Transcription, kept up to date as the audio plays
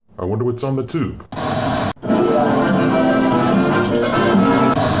I wonder what's on the tube.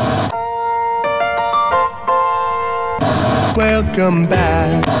 Welcome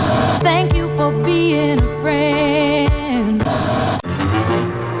back. Thank you for being a friend.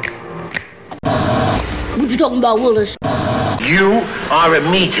 What you talking about, Willis? You are a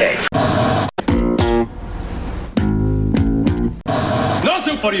meathead. No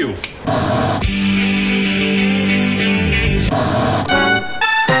soup for you.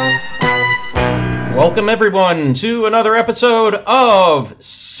 Welcome everyone to another episode of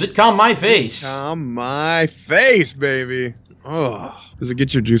Sitcom My Face. Sitcom My Face, baby. Oh, does it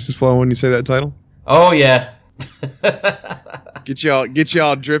get your juices flowing when you say that title? Oh yeah. Get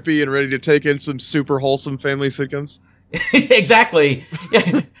y'all drippy and ready to take in some super wholesome family sitcoms. Exactly.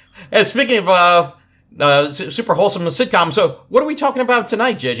 Yeah. And speaking of super wholesome sitcoms, so what are we talking about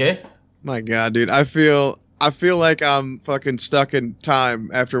tonight, JJ? My God, dude, I feel like I'm fucking stuck in time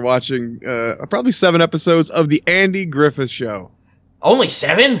after watching probably 7 episodes of the Andy Griffith Show. Only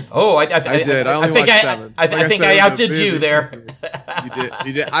 7? Oh, I did. I only watched 7. I think I outdid you there.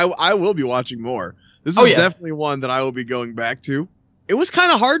 You did. I will be watching more. This is definitely one that I will be going back to. It was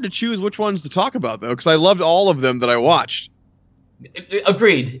kind of hard to choose which ones to talk about, though, because I loved all of them that I watched.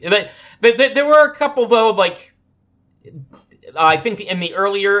 Agreed. There were a couple, though, like, I think in the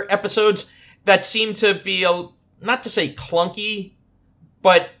earlier episodes that seemed to be, not to say clunky,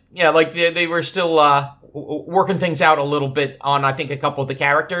 but, yeah, like, they were still working things out a little bit on, I think, a couple of the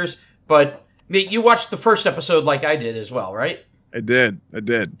characters. But you watched the first episode like I did as well, right? I did.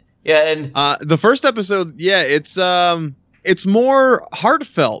 Yeah, and the first episode, it's more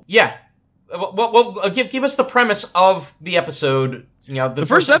heartfelt. Yeah. Well, give us the premise of the episode. You know, the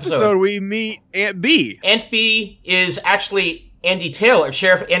first episode we meet Aunt Bee. Aunt Bee is actually Andy Taylor,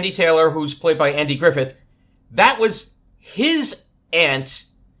 Sheriff Andy Taylor, who's played by Andy Griffith. That was his aunt,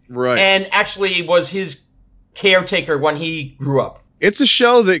 right? And actually was his caretaker when he grew up. It's a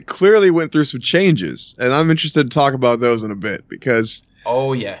show that clearly went through some changes, and I'm interested to talk about those in a bit because.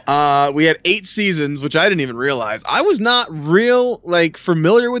 Oh, yeah. We had 8 seasons, which I didn't even realize. I was not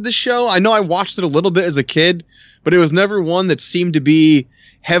familiar with the show. I know I watched it a little bit as a kid, but it was never one that seemed to be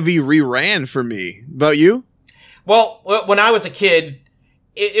heavy reran for me. About you? Well, when I was a kid,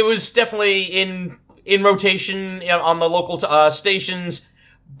 it was definitely in rotation on the local stations,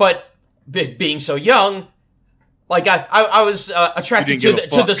 but being so young, like I was attracted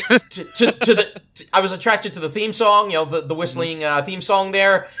I was attracted to the theme song, the whistling theme song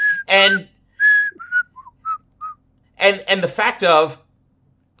there, and the fact of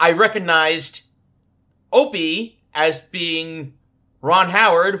I recognized Opie as being Ron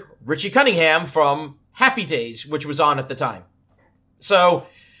Howard, Richie Cunningham from Happy Days, which was on at the time. So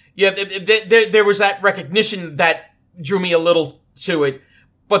yeah, there was that recognition that drew me a little to it.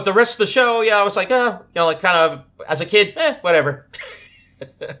 But the rest of the show, I was like, like kind of as a kid, whatever.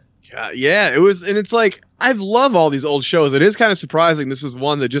 Yeah, it was, and it's like I love all these old shows. It is kind of surprising. This is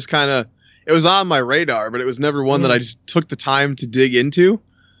one that just kind of it was on my radar, but it was never one that I just took the time to dig into.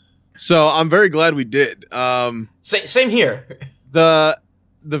 So I'm very glad we did. Same here. The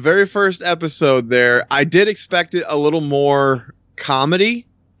very first episode there, I did expect it a little more comedy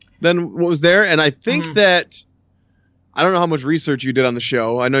than what was there, and I think that. I don't know how much research you did on the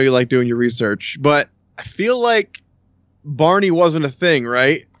show. I know you like doing your research, but I feel like Barney wasn't a thing,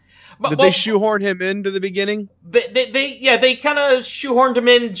 right? Did they shoehorn him into the beginning? They kind of shoehorned him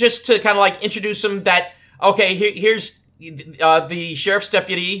in just to kind of like introduce him that, okay, here's the sheriff's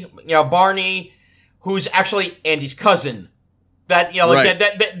deputy, Barney, who's actually Andy's cousin. That, right.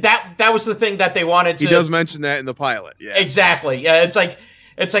 that was the thing that they wanted to. He does mention that in the pilot, yeah. Exactly. Yeah, it's like,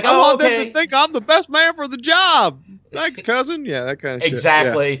 I want them to think I'm the best man for the job. Thanks, cousin. Yeah, that kind of shit.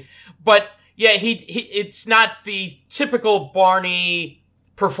 Exactly. Yeah. But yeah, it's not the typical Barney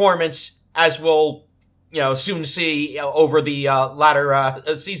performance as we'll soon see over the latter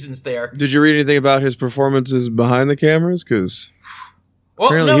seasons there. Did you read anything about his performances behind the cameras? Because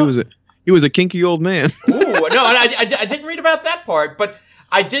apparently he was a kinky old man. Ooh, no, I didn't read about that part, but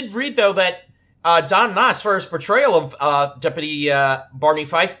I did read though that Don Knotts, for his portrayal of Deputy Barney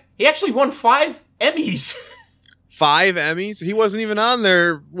Fife, he actually won 5 Emmys. 5 Emmys? He wasn't even on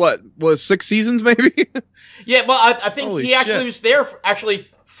there, what, was 6 seasons maybe? Yeah, well, I think Holy he actually shit. Was there for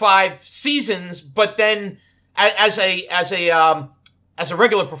 5 seasons, but then as a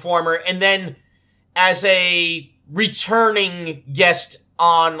regular performer, and then as a returning guest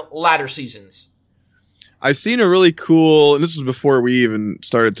on latter seasons. I seen a really cool, and this was before we even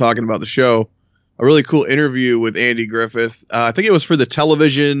started talking about the show, a really cool interview with Andy Griffith. I think it was for the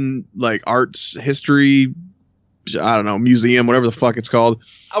television, arts history I don't know, museum, whatever the fuck it's called.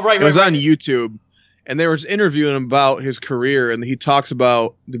 Oh, right. It was on YouTube, and they were interviewing him about his career, and he talks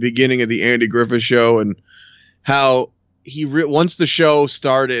about the beginning of the Andy Griffith Show and how he once the show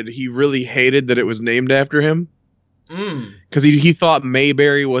started, he really hated that it was named after him. Because he thought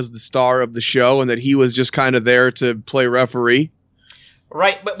Mayberry was the star of the show and that he was just kind of there to play referee.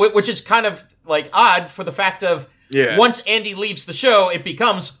 Right, but which is kind of like odd for the fact of once Andy leaves the show, it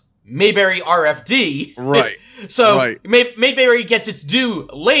becomes Mayberry RFD. Right. So right. Mayberry gets its due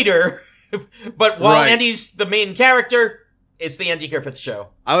later, but while Andy's the main character, it's the Andy Griffith Show.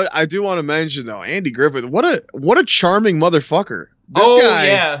 I do want to mention though, Andy Griffith, what a charming motherfucker. This guy,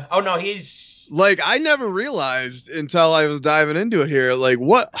 yeah. Oh no, he's like, I never realized until I was diving into it here, like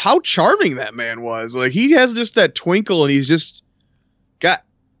how charming that man was. Like, he has just that twinkle, and he's just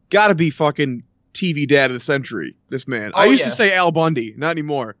got to be fucking TV dad of the century. This man. I used to say Al Bundy, not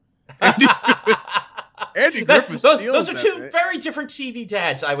anymore. Andy Griffith. Those are two very different TV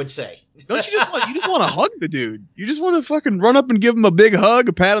dads, I would say. Don't you just want to hug the dude? You just want to fucking run up and give him a big hug,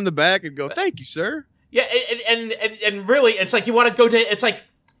 a pat on the back, and go, "Thank you, sir." Yeah, and really, it's like you want to go to. It's like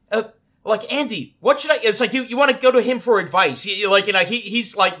Andy, what should I? It's like you want to go to him for advice.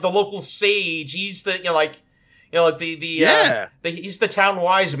 He's like the local sage. He's the he's the town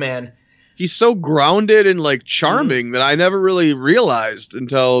wise man. He's so grounded and like charming that I never really realized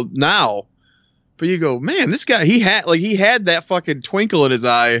until now. But you go, man, this guy, he had that fucking twinkle in his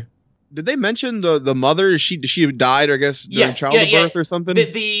eye. Did they mention the mother? She died, I guess, during childbirth or something?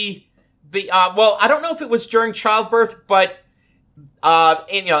 Well, I don't know if it was during childbirth, but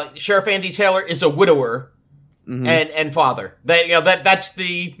Sheriff Andy Taylor is a widower and father. That's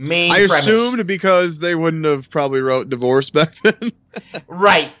the main premise. I assumed because they wouldn't have probably wrote divorce back then.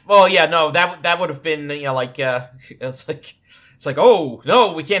 Right. Well, yeah, no, that would have been it's like, oh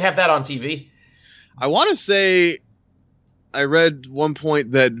no, we can't have that on TV. I want to say I read one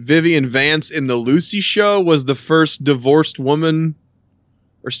point that Vivian Vance in the Lucy Show was the first divorced woman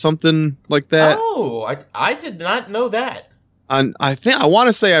or something like that. Oh, I did not know that. I want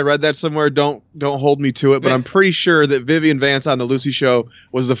to say I read that somewhere. Don't hold me to it, but I'm pretty sure that Vivian Vance on the Lucy Show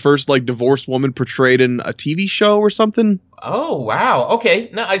was the first like divorced woman portrayed in a TV show or something. Oh wow, okay.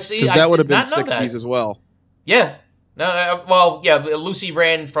 No, I see. Because that would have been 60s as well. Yeah. No. Well, yeah. Lucy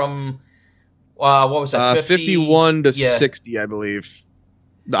ran from what was that? 51 to 60, I believe.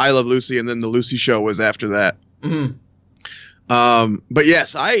 The I Love Lucy, and then the Lucy Show was after that. Mm-hmm. But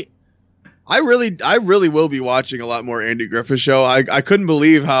yes, I really will be watching a lot more Andy Griffith Show. I couldn't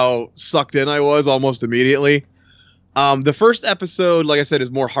believe how sucked in I was almost immediately. The first episode, like I said, is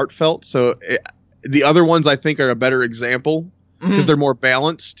more heartfelt. So the other ones I think are a better example because they're more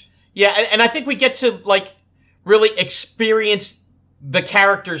balanced. Yeah, and I think we get to like really experience the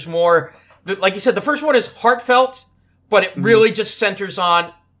characters more. Like you said, the first one is heartfelt, but it really just centers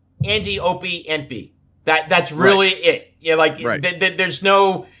on Andy, Opie, and B. That's really it. Yeah, there's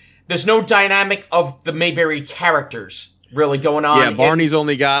no dynamic of the Mayberry characters really going on. Yeah, Barney's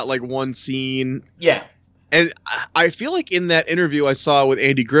only got like one scene. Yeah. And I feel like in that interview I saw with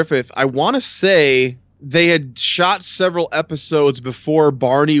Andy Griffith, I want to say they had shot several episodes before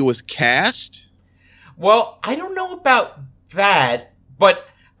Barney was cast. Well, I don't know about that, but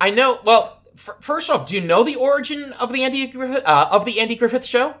I know. Well, first off, do you know the origin of the Andy Griffith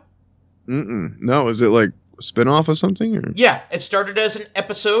Show? No, is it like a spinoff of something? Or? Yeah, it started as an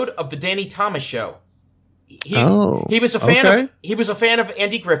episode of the Danny Thomas Show. He was a fan of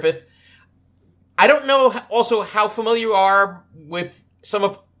Andy Griffith. I don't know also how familiar you are with some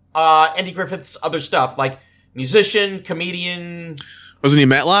of Andy Griffith's other stuff, like musician, comedian. Wasn't he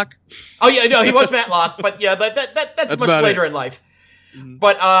Matlock? Oh yeah, no, he was Matlock, but yeah, that's much later in life. Mm-hmm.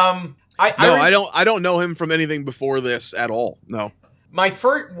 But I don't know him from anything before this at all. No.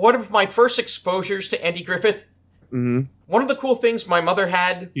 One of my first exposures to Andy Griffith. Mm-hmm. One of the cool things my mother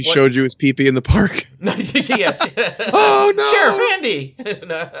had. He showed you his pee-pee in the park. Yes. Oh no, Sheriff Andy.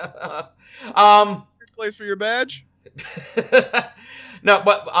 Place for your badge. No,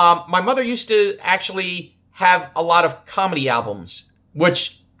 but my mother used to actually have a lot of comedy albums,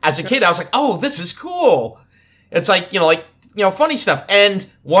 which as a kid I was like, oh, this is cool. It's like funny stuff, and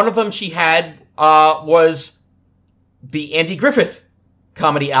one of them she had was the Andy Griffith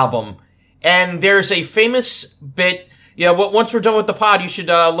comedy album. And there's a famous bit, once we're done with the pod, you should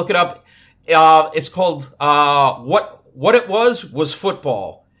look it up. It's called What It Was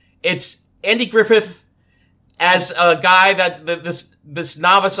Football. It's Andy Griffith as a guy that this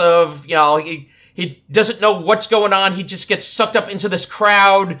novice of, he doesn't know what's going on. He just gets sucked up into this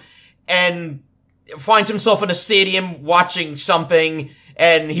crowd and finds himself in a stadium watching something,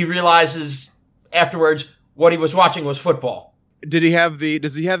 and he realizes afterwards, what he was watching was football. Does he have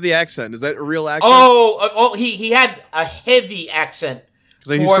the accent? Is that a real accent? Oh, he had a heavy accent.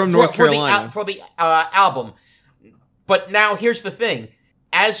 Because he's from North Carolina. For the album. But now here's the thing.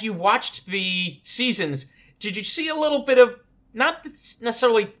 As you watched the seasons, did you see a little bit of, not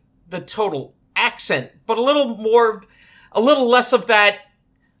necessarily the total accent, but a little less of that,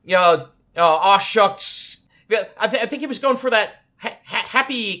 aw shucks. I think he was going for that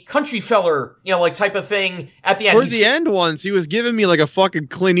happy country feller, type of thing at the end. Toward the end once, he was giving me like a fucking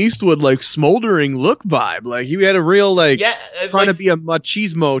Clint Eastwood, like smoldering look vibe. Like he had a real trying to be a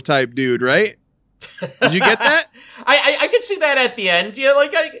machismo type dude, right? Did you get that? I could see that at the end.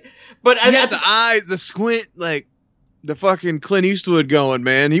 But he had the eyes, the squint, like the fucking Clint Eastwood going,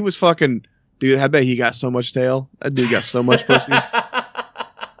 man. He was fucking, dude. I bet he got so much tail. That dude got so much pussy.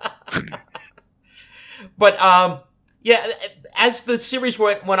 But as the series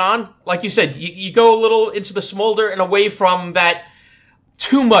went on, like you said, you go a little into the smolder and away from that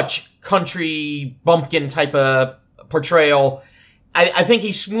too much country bumpkin type of portrayal. I think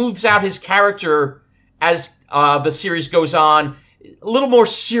he smooths out his character as the series goes on. A little more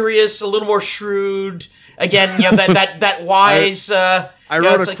serious, a little more shrewd. Again, that wise. I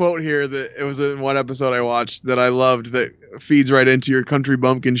wrote a quote here that it was in one episode I watched that I loved that feeds right into your country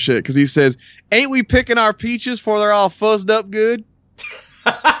bumpkin shit. Because he says, "Ain't we picking our peaches for they're all fuzzed up good?"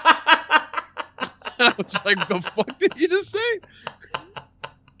 I was like, "The fuck did you just say?"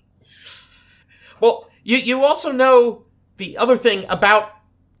 Well, you also know the other thing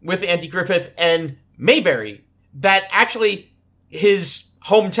with Andy Griffith and Mayberry, that actually his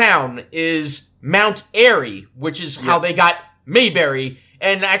hometown is Mount Airy, which is how they got Mayberry.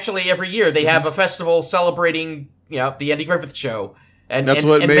 And actually every year they have a festival celebrating, the Andy Griffith Show. And that's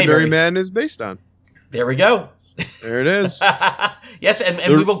what Mayberry Man is based on. There we go. There it is. Yes, and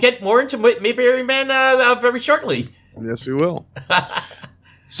we will get more into Mayberry Man very shortly. Yes, we will.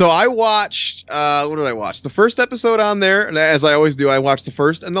 So I watched, what did I watch? The first episode on there, and as I always do, I watched the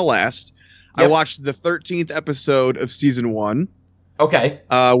first and the last. Yep. I watched the 13th episode of season 1. Okay.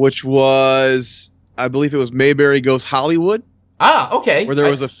 Which was, I believe it was Mayberry Goes Hollywood. Ah, okay. Where there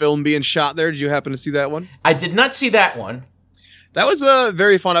was a film being shot there. Did you happen to see that one? I did not see that one. That was a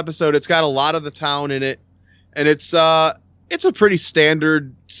very fun episode. It's got a lot of the town in it. And it's a pretty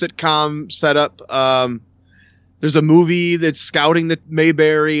standard sitcom setup. There's a movie that's scouting the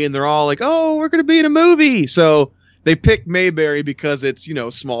Mayberry, and they're all like, "Oh, we're going to be in a movie." So they pick Mayberry because it's,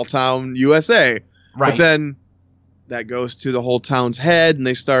 small town USA. Right. But then that goes to the whole town's head, and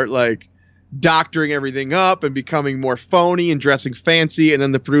they start like doctoring everything up and becoming more phony and dressing fancy. And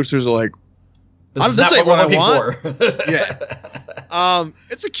then the producers are like, "This ain't what I want." Yeah.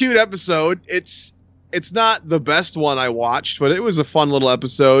 It's a cute episode. It's not the best one I watched, but it was a fun little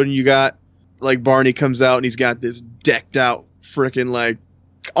episode. And you got, like, Barney comes out and he's got this decked out freaking, like,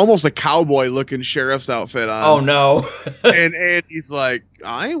 almost a cowboy looking sheriff's outfit on. Oh no. and he's like,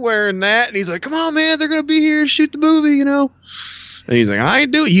 "I ain't wearing that." And he's like, "Come on, man, they're gonna be here to shoot the movie, And he's like, "I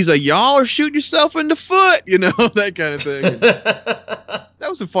ain't doing it." He's like, "Y'all are shooting yourself in the foot," that kind of thing. That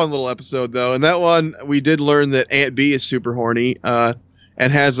was a fun little episode though. And that one, we did learn that Aunt B is super horny, and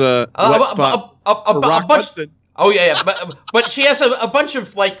has a wet spot for Rock Hudson. Oh yeah. But she has a bunch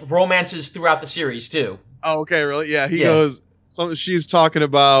of like romances throughout the series too. Oh, okay, really? Yeah, he goes. She's talking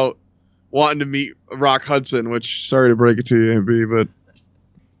about wanting to meet Rock Hudson, which, sorry to break it to you, MB, but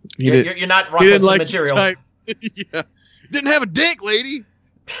you're not Rock Hudson material. Yeah, didn't have a dick, lady.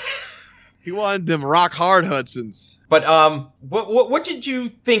 He wanted them rock hard Hudsons. But what did you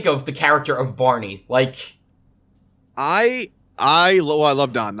think of the character of Barney? Like, I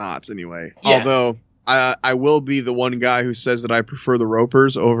love Don Knotts anyway. Yeah. Although I will be the one guy who says that I prefer the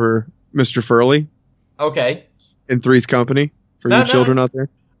Ropers over Mr. Furley. Okay. In Three's Company for you children out there.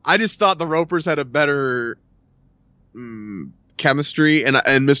 I just thought the Ropers had a better chemistry, and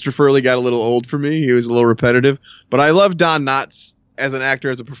Mr. Furley got a little old for me. He was a little repetitive, but I love Don Knotts as an actor,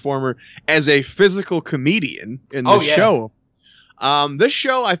 as a performer, as a physical comedian in this show. This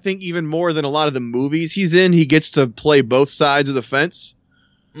show, I think, even more than a lot of the movies he's in, he gets to play both sides of the fence.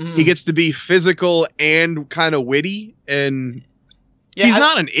 Mm. He gets to be physical and kind of witty, and he's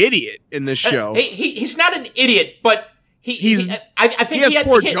not an idiot in this show. He's not an idiot, but I think he has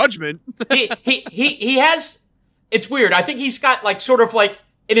poor judgment. he has. It's weird. I think he's got like sort of like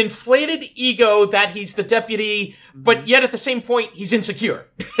an inflated ego that he's the deputy, but yet at the same point he's insecure.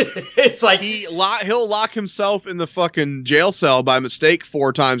 It's like he'll lock himself in the fucking jail cell by mistake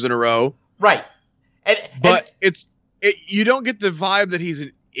 4 times in a row. Right. But you don't get the vibe that he's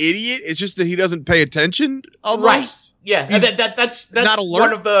an idiot. It's just that he doesn't pay attention almost. Right. Yeah. That's not alert.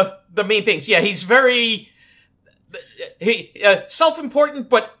 one of the main things. Yeah, he's very he self-important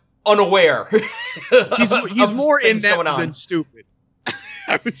but unaware. He's more things inept going on. than stupid,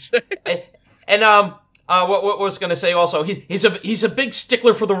 I would say. And what was going to say also? He's a big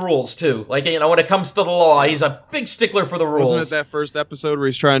stickler for the rules too. Like, you know, when it comes to the law, he's a big stickler for the rules. Wasn't it that first episode where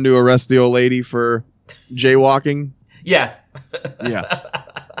he's trying to arrest the old lady for jaywalking? Yeah. Yeah.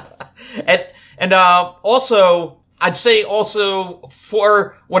 and also, I'd say also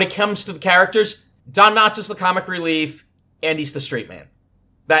for when it comes to the characters, Don Knotts is the comic relief, and he's the straight man.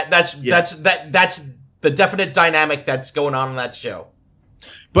 That's the definite dynamic that's going on in that show.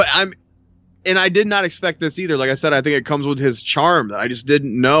 But I did not expect this either. Like I said, I think it comes with his charm that I just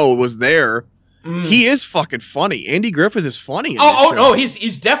didn't know was there. He is fucking funny. Andy Griffith is funny. No,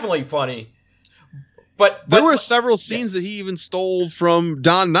 he's definitely funny. But there were several scenes that he even stole from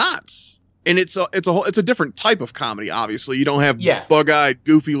Don Knotts, and it's a different type of comedy. Obviously, you don't have bug-eyed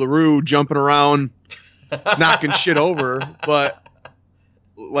Goofy LaRue jumping around, knocking shit over. But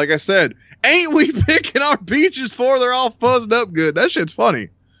like I said, ain't we picking our peaches for? They're all fuzzed up good. That shit's funny.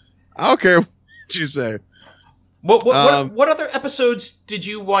 I don't care what you say. What other episodes did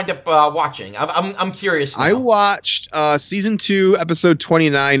you wind up watching? I'm curious now. I watched season 2, episode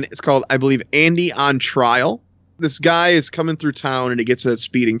 29. It's called, I believe, Andy on Trial. This guy is coming through town and he gets a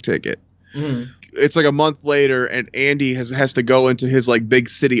speeding ticket. Mm-hmm. It's like a month later, and Andy has to go into his like big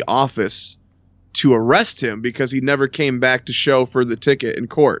city office to arrest him because he never came back to show for the ticket in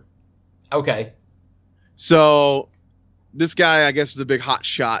court. Okay. So this guy, I guess, is a big hot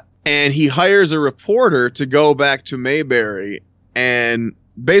shot. And he hires a reporter to go back to Mayberry and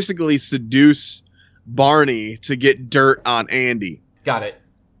basically seduce Barney to get dirt on Andy. Got it.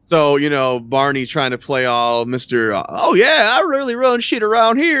 So, you know, Barney trying to play all Mr. Oh, yeah, I really run shit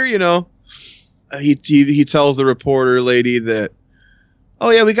around here, you know. He tells the reporter lady that,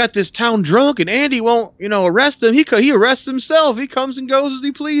 oh, yeah, we got this town drunk and Andy won't, you know, arrest him. He arrests himself. He comes and goes as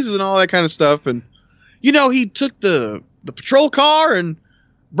he pleases and all that kind of stuff. And, you know, he took the patrol car and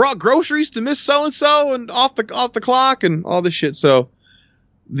brought groceries to Miss So-and-so and off the clock and all this shit. So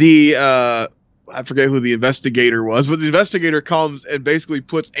I forget who the investigator was, but the investigator comes and basically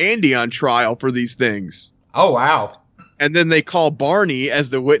puts Andy on trial for these things. Oh, wow. And then they call Barney as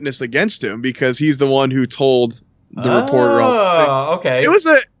the witness against him because he's the one who told the reporter all these things. Okay. It was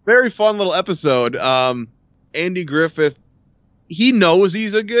a very fun little episode. Andy Griffith, he knows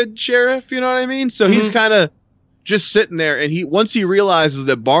he's a good sheriff, you know what I mean? So he's kind of just sitting there, and once he realizes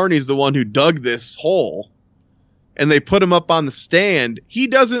that Barney's the one who dug this hole, and they put him up on the stand, he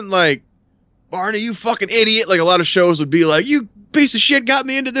doesn't like, Barney, you fucking idiot, like a lot of shows would be like, you piece of shit got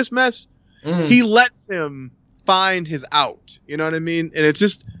me into this mess. Mm-hmm. He lets him find his out, you know what I mean? And it's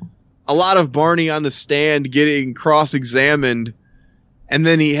just a lot of Barney on the stand getting cross-examined, and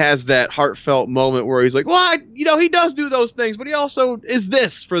then he has that heartfelt moment where he's like, well, he does do those things, but he also is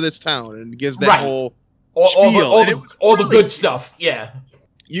this for this town, and gives that whole all the good stuff. Yeah.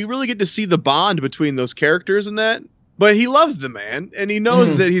 You really get to see the bond between those characters in that. But he loves the man, and he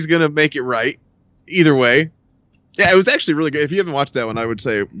knows that he's going to make it right either way. Yeah, it was actually really good. If you haven't watched that one, I would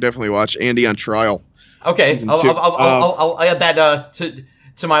say definitely watch Andy on Trial. Okay, I'll add that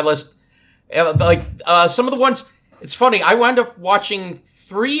to my list. Some of the ones, it's funny, I wound up watching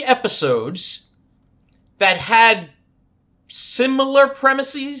 3 episodes that had similar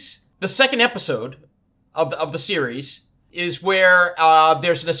premises. The second episode of the series is where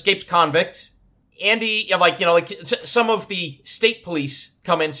there's an escaped convict. Andy, some of the state police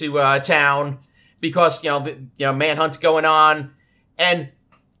come into town because manhunt's going on, and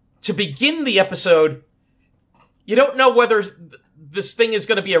to begin the episode, you don't know whether this thing is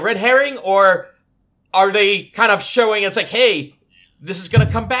going to be a red herring or are they kind of showing it's like, hey, this is going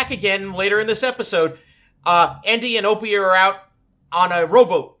to come back again later in this episode. Andy and Opie are out on a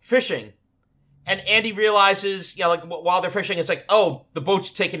rowboat fishing. And Andy realizes, while they're fishing, it's like, oh, the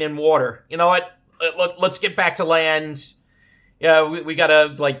boat's taking in water. You know what? Let's get back to land. Yeah, we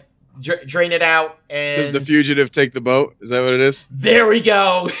gotta, drain it out. And does the fugitive take the boat? Is that what it is? There we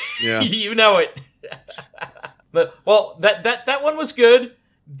go. Yeah. You know it. But, well, that one was good.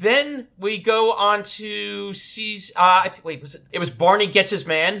 Then we go on to it was Barney Gets His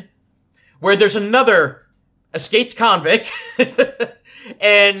Man, where there's another escaped convict,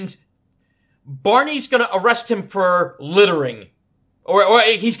 and Barney's going to arrest him for littering, or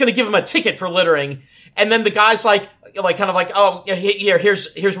he's going to give him a ticket for littering, and then the guy's oh,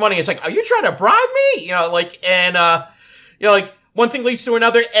 here's money. It's like, are you trying to bribe me? One thing leads to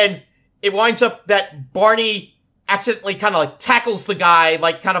another, and it winds up that Barney accidentally kind of tackles the guy,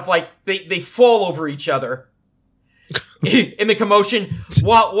 they fall over each other in the commotion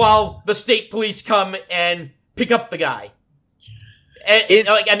while the state police come and pick up the guy. And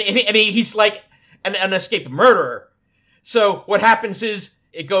he's like an escaped murderer. So what happens is,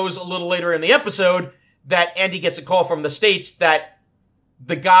 it goes a little later in the episode that Andy gets a call from the States that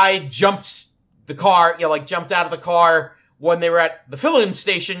the guy jumped out of the car when they were at the filling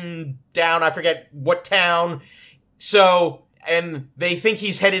station down, I forget what town. So, and they think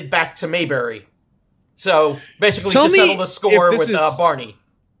he's headed back to Mayberry. So, basically to settle the score with Barney.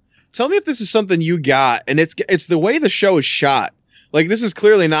 Tell me if this is something you got, and it's the way the show is shot. Like, this is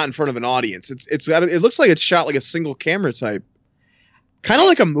clearly not in front of an audience. It looks like it's shot like a single camera type. Kind of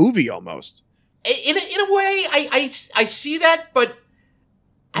like a movie, almost. In a way, I see that, but...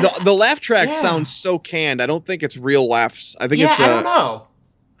 The laugh track sounds so canned. I don't think it's real laughs. I think it's... I don't know.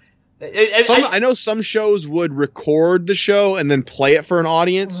 I know some shows would record the show and then play it for an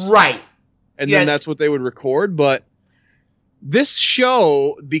audience. Right. And then that's what they would record, but this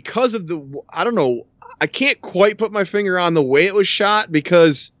show, because of I don't know, I can't quite put my finger on the way it was shot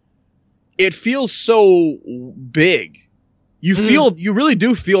because it feels so big. You really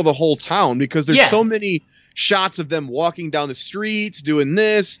do feel the whole town because there's so many shots of them walking down the streets, doing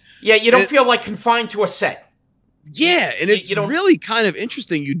this. Yeah, you don't feel like confined to a set. Yeah, and it's really kind of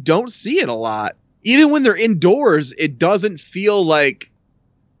interesting. You don't see it a lot. Even when they're indoors, it doesn't feel like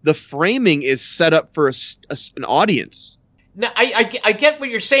the framing is set up for an audience. Now, I get what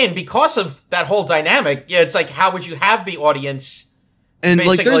you're saying because of that whole dynamic. Yeah, it's like, how would you have the audience? And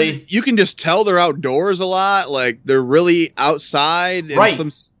basically, like, you can just tell they're outdoors a lot. Like, they're really outside. And right.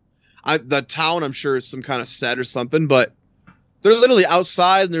 The town, I'm sure, is some kind of set or something, but they're literally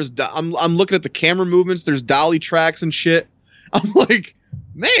outside. And I'm looking at the camera movements. There's dolly tracks and shit. I'm like,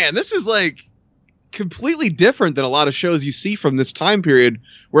 man, this is like completely different than a lot of shows you see from this time period,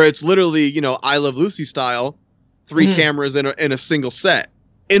 where it's literally, I Love Lucy style, 3 cameras in a single set.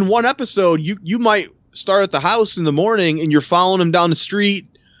 In one episode, you might start at the house in the morning and you're following them down the street,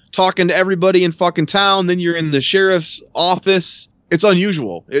 talking to everybody in fucking town. Then you're in the sheriff's office. It's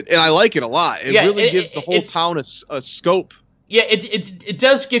unusual, and I like it a lot. It really gives the whole town a scope. Yeah, it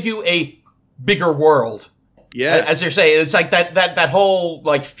does give you a bigger world. Yeah, as you're saying, it's like that whole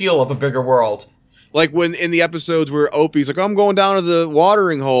like feel of a bigger world. Like when in the episodes where Opie's like, I'm going down to the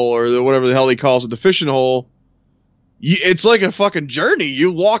watering hole or whatever the hell he calls it, the fishing hole. It's like a fucking journey.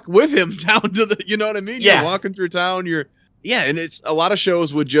 You walk with him down to the, you know what I mean? Yeah. You're walking through town. And it's a lot of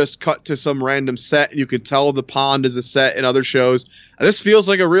shows would just cut to some random set. And you could tell the pond is a set in other shows. This feels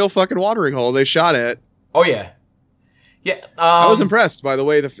like a real fucking watering hole they shot at. Oh yeah. Yeah. I was impressed by the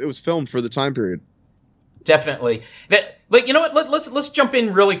way that it was filmed for the time period. Definitely. Like, you know what? Let's jump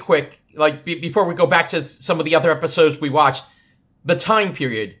in really quick. Like before we go back to some of the other episodes we watched, the time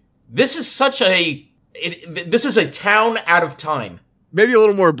period. This is this is a town out of time. Maybe a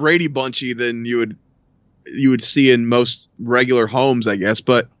little more Brady Bunchy than you would see in most regular homes, I guess.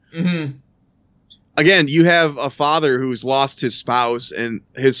 But again, you have a father who's lost his spouse, and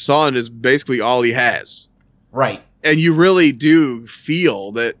his son is basically all he has. Right. And you really do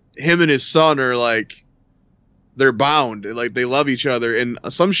feel that him and his son are like, they're bound, like they love each other. And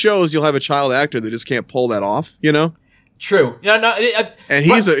some shows you'll have a child actor that just can't pull that off, True. And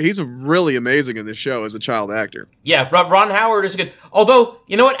he's really amazing in this show as a child actor. Yeah, Ron Howard is good. Although,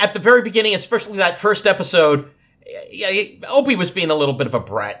 you know what? At the very beginning, especially that first episode, Opie was being a little bit of a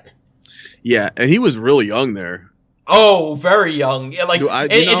brat. Yeah, and he was really young there. Oh, very young. Yeah, like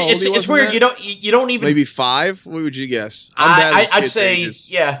it's weird. That? You don't even maybe 5. What would you guess? I'd say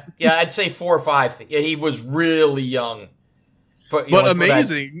I'd say 4 or 5. Yeah, he was really young. But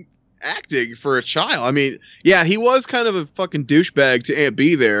amazing acting for a child. I mean, yeah, he was kind of a fucking douchebag to Aunt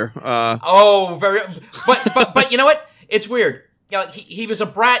B there. Very. But you know what? It's weird. He was a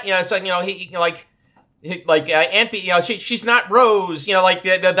brat. It's like Aunt B. She's not Rose.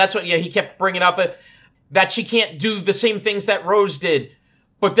 That's what he kept bringing up. That she can't do the same things that Rose did.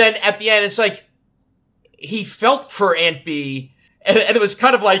 But then at the end, it's like he felt for Aunt B, and it was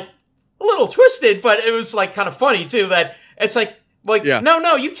kind of like a little twisted, but it was like kind of funny too. That it's like.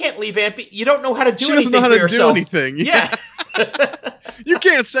 No, you can't leave Aunt B. You don't know how to do anything for yourself. She doesn't know how to do anything. Yeah. You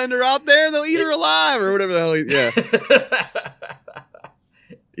can't send her out there. They'll eat her alive or whatever the hell. Yeah.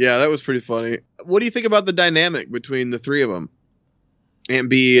 Yeah, that was pretty funny. What do you think about the dynamic between the three of them? Aunt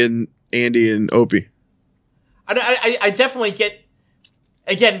B and Andy and Opie. I definitely get,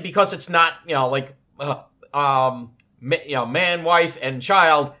 again, because it's not, man, wife, and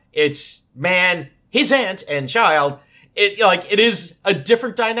child. It's man, his aunt, and child. It is a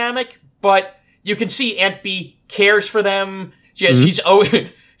different dynamic, but you can see Aunt B cares for them. She's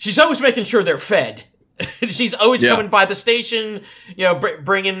always making sure they're fed. She's always Yeah. coming by the station,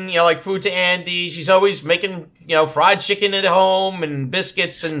 bringing, like food to Andy. She's always making, fried chicken at home and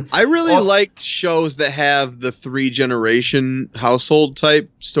biscuits and. I really like shows that have the 3-generation household type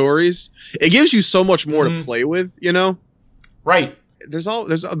stories. It gives you so much more to play with, Right.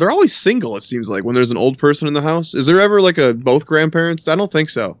 They're always single. It seems like when there's an old person in the house. Is there ever like both grandparents? I don't think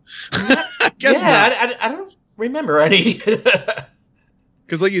so. I guess not. I don't remember any.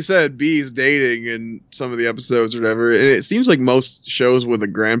 Because like you said, B's dating in some of the episodes or whatever. And it seems like most shows with a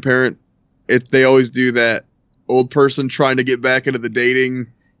grandparent, they always do that old person trying to get back into the dating.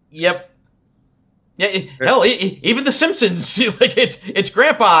 Yep. Yeah. Hell, even The Simpsons, like it's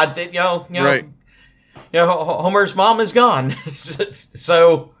Grandpa that Right. Homer's mom is gone.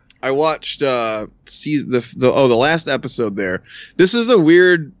 So I watched the last episode there. This is a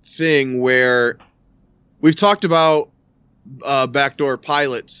weird thing where we've talked about backdoor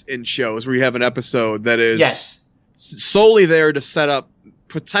pilots in shows where you have an episode that is solely there to set up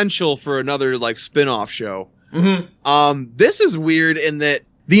potential for another like spin-off show. Mm-hmm. This is weird in that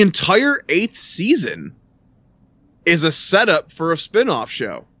the entire 8th season is a setup for a spin-off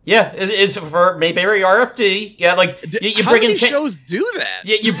show. Yeah, it's for Mayberry RFD. Yeah, like you how bring many in shows do that?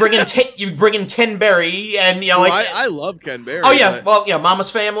 Yeah, you bring in Ken Berry, and I love Ken Berry. Oh yeah, well yeah, Mama's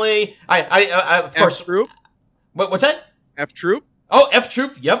Family. I of course. F Troop. What's that? F Troop. Oh, F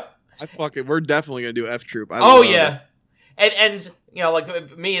Troop. Yep. We're definitely gonna do F Troop. Oh yeah, and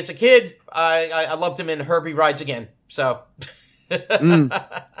like me as a kid, I loved him in Herbie Rides Again. So.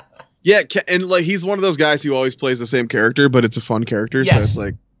 Yeah, and like he's one of those guys who always plays the same character, but it's a fun character. Yes. So it's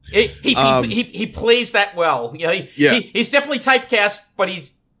like he plays that well. He's definitely typecast, but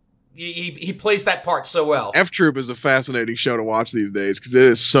he plays that part so well. F Troop is a fascinating show to watch these days because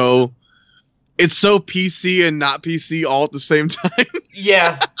it's so PC and not PC all at the same time.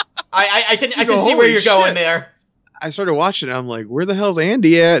 Yeah, I can see where you're going there. I started watching it. I'm like, where the hell's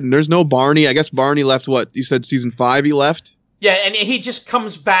Andy at? And there's no Barney. I guess Barney left. What you said, season 5? He left. Yeah, and he just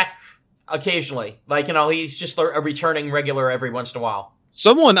comes back occasionally. Like he's just a returning regular every once in a while.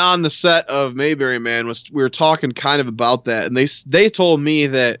 Someone on the set of Mayberry Man we were talking kind of about that, and they told me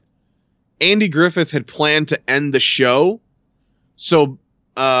that Andy Griffith had planned to end the show, so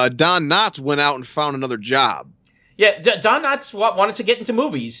Don Knotts went out and found another job. Yeah, Don Knotts wanted to get into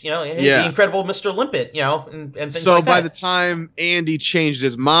movies, the Incredible Mr. Limpet, and things so like that. By the time Andy changed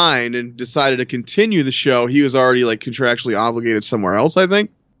his mind and decided to continue the show, he was already like contractually obligated somewhere else, I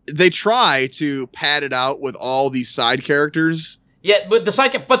think. They try to pad it out with all these side characters. Yeah,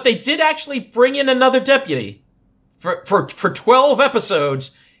 but they did actually bring in another deputy. For 12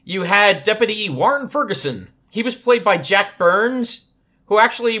 episodes, you had Deputy Warren Ferguson. He was played by Jack Burns, who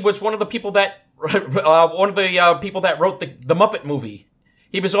actually was one of the people that wrote the Muppet movie.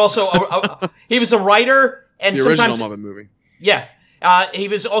 He was also he was a writer and the sometimes original Muppet movie. Yeah, he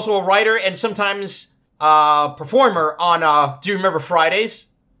was also a writer and sometimes performer on. Do you remember Fridays?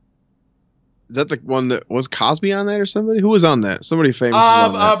 Is that the one that was Cosby on that or somebody? Who was on that? Somebody famous.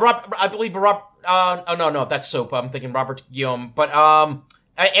 Was on that. I believe Rob. No, that's Soap. I'm thinking Robert Guillaume, but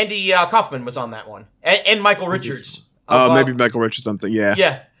Andy Kaufman was on that one, and Michael Richards. Maybe Michael Richards something. Yeah.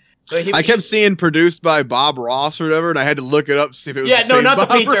 Yeah. So I kept seeing produced by Bob Ross or whatever, and I had to look it up to see if it was the same not Bob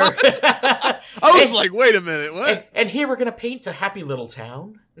the painter. I was like, wait a minute, what? And here we're gonna paint a happy little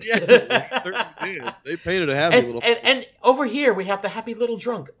town. Yeah, they certainly did. They painted a happy little. And over here we have the happy little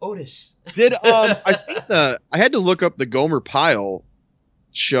drunk Otis. Did I had to look up the Gomer Pyle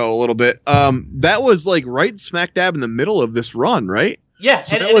show a little bit. That was like right smack dab in the middle of this run, right? Yeah,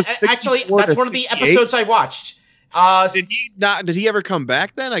 so and actually that's one of the episodes I watched. Did he ever come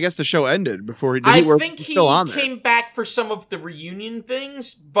back then? I guess the show ended before he. I think he came back for some of the reunion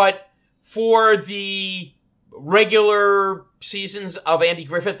things, but for the regular seasons of Andy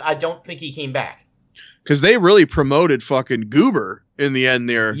Griffith, I don't think he came back. Because they really promoted fucking Goober in the end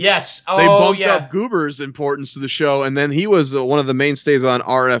there. Yes. They bumped up Goober's importance to the show, and then he was one of the mainstays on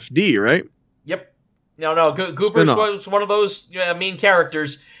RFD, right? Yep. No. Goober was one of those main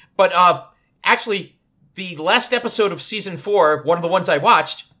characters. But actually, the last episode of season 4, one of the ones I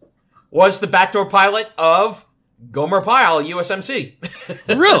watched, was the backdoor pilot of Gomer Pyle, USMC.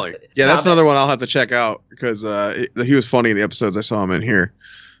 Really? Yeah, that's another one I'll have to check out because he was funny in the episodes I saw him in here.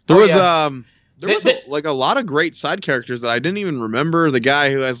 There was a lot of great side characters that I didn't even remember. The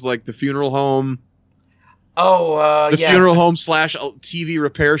guy who has like the funeral home. The funeral home / TV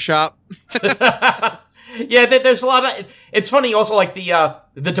repair shop. Yeah, there's a lot of. It's funny also, like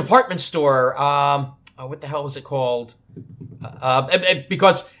the department store. What the hell was it called?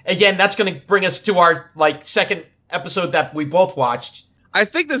 Because again, that's going to bring us to our second episode that we both watched. I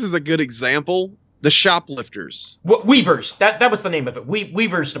think this is a good example The Shoplifters. Weavers. That was the name of it.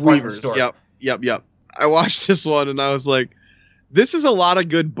 Weavers department store. Yep. I watched this one and I was like, this is a lot of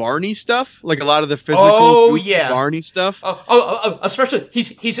good Barney stuff. Like a lot of the physical Barney stuff. Especially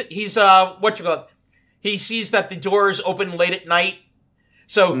he's what you call it? He sees that the doors open late at night,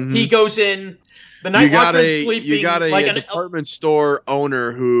 so he goes in. The night watchman's sleeping. You got a department store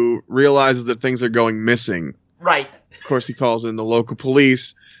owner who realizes that things are going missing. Right. Of course, he calls in the local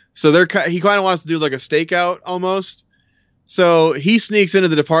police. So he kind of wants to do like a stakeout almost. So he sneaks into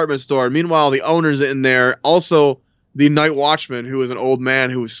the department store. Meanwhile, the owner's in there. Also, the night watchman, who is an old man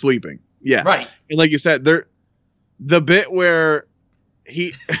who was sleeping. Yeah. Right. And like you said, the bit where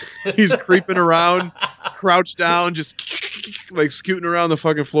he's creeping around, crouched down, just like scooting around the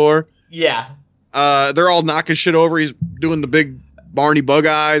fucking floor. Yeah. They're all knocking shit over. He's doing the big Barney bug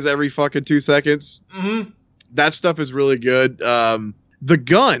eyes every fucking 2 seconds. Mm-hmm. That stuff is really good. The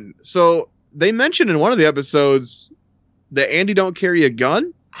gun. So they mentioned in one of the episodes that Andy don't carry a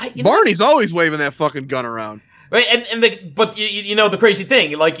gun. Barney's always waving that fucking gun around. Right, but you know the crazy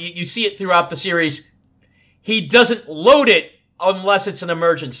thing, like you see it throughout the series, he doesn't load it unless it's an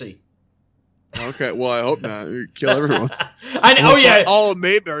emergency. Okay, well, I hope not. You kill everyone. Yeah. All of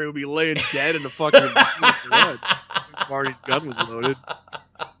Mayberry would be laying dead in the fucking Barney's gun was loaded.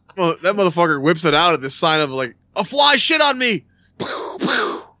 Well, that motherfucker whips it out at the sign of like, a fly shit on me.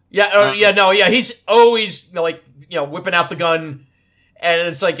 He's always whipping out the gun, and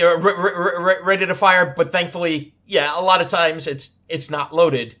it's like you're ready to fire. But thankfully, a lot of times it's not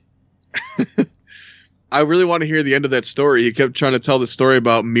loaded. I really want to hear the end of that story. He kept trying to tell the story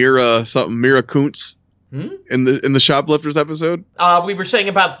about Mira Kuntz in the Shoplifters episode. We were saying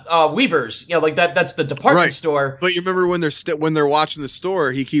about Weavers, like that's the department store. But you remember when they're watching the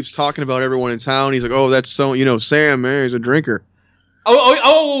store, he keeps talking about everyone in town. He's like, "Oh, that's so Sam, man, he's a drinker."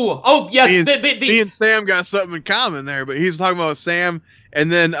 Oh, yes. Me and Sam got something in common there, but he's talking about Sam,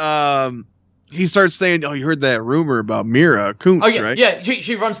 and then he starts saying, "Oh, you heard that rumor about Mira Kuntz, right?" Yeah,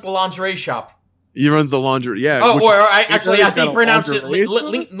 she runs the lingerie shop. He runs the laundry, yeah. I think he pronounced it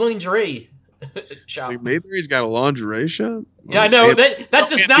lingerie shop. Like maybe he's got a lingerie shop? Yeah, I know. That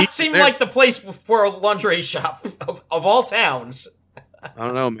does not seem like the place for a lingerie shop of all towns. I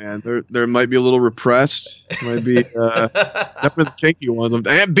don't know, man. There might be a little repressed. Might be definitely the kinky ones.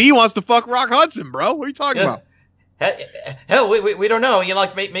 And B wants to fuck Rock Hudson, bro. What are you talking about? Hell, we don't know.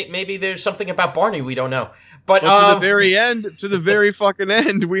 Maybe there's something about Barney we don't know. But to the very fucking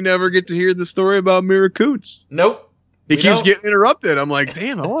end, we never get to hear the story about Mira Kuntz. Nope. He keeps getting interrupted. I'm like,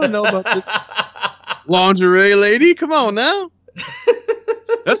 damn, I want to know about this lingerie lady. Come on now.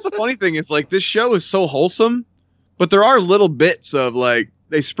 That's the funny thing. It's like this show is so wholesome, but there are little bits of like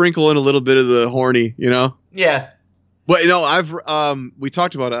they sprinkle in a little bit of the horny, Yeah. But we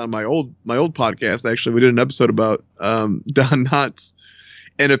talked about it on my old podcast. Actually, we did an episode about Don Knotts.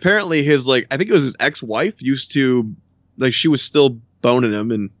 And apparently his, I think it was his ex-wife used to, she was still boning him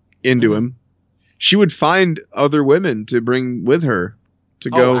and into him. She would find other women to bring with her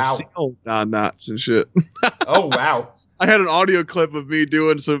to go see Don Knotts and shit. Oh, wow. I had an audio clip of me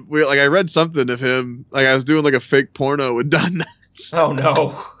doing some, I read something of him, I was doing a fake porno with Don Knotts. Oh,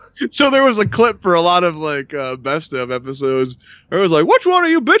 no. So there was a clip for a lot of, best of episodes where it was like, which one of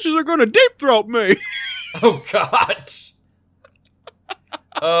you bitches are going to deep throat me? Oh, God.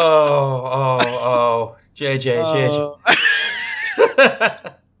 Oh, JJ.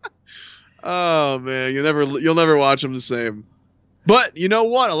 Oh man, you'll never watch them the same. But you know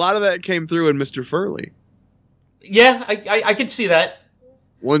what? A lot of that came through in Mr. Furley. Yeah, I can see that.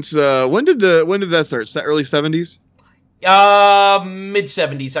 Once when did that start? Early 70s? Mid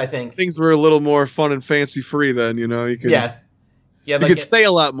 70s, I think. Things were a little more fun and fancy free then, you could you could say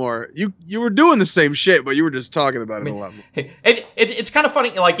a lot more. You were doing the same shit, but you were just talking about it a lot more. It's kind of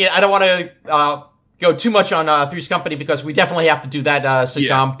funny. I don't want to go too much on Three's Company because we definitely have to do that sitcom.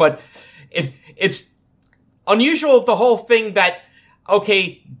 Yeah. But it's unusual, the whole thing that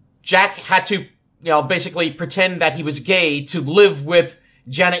Jack had to basically pretend that he was gay to live with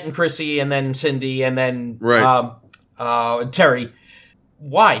Janet and Chrissy and then Cindy and then Terry.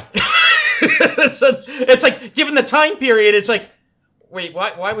 Why? It's like given the time period, it's like. Wait,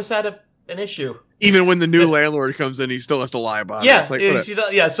 why was that an issue? Even when the new landlord comes in, he still has to lie about it. Yeah,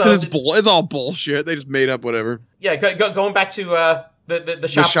 it's so it's all bullshit. They just made up whatever. Yeah, going back to the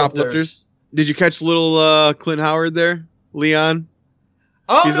shoplifters. Did you catch little Clint Howard there, Leon?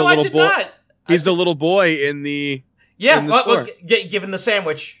 Oh, no, I did not. He's the little boy in the store. Given the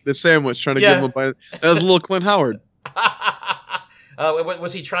sandwich. The sandwich, trying to give him a bite. That was a little Clint Howard.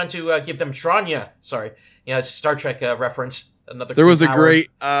 Was he trying to give them Tranya? Sorry, Star Trek reference. Another. There was a power. great.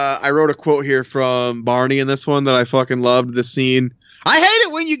 I wrote a quote here from Barney in this one that I fucking loved. The scene. I hate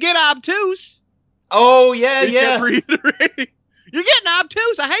it when you get obtuse. Oh yeah, He kept reiterating, you're getting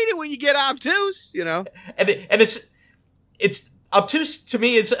obtuse. I hate it when you get obtuse. And it's obtuse to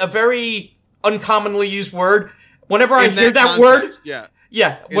me. It's a very uncommonly used word. Whenever I hear that word,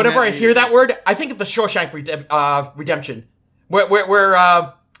 yeah. Whenever I hear that word, I think of the Shawshank Redemption, where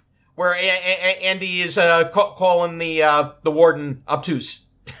Andy is calling the warden obtuse.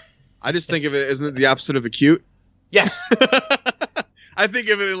 I just think of it, isn't it the opposite of acute? Yes. I think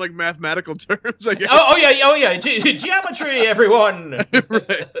of it in like mathematical terms. I guess. Oh yeah. Geometry, everyone.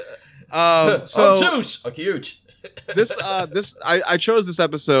 Right. So obtuse, acute. I chose this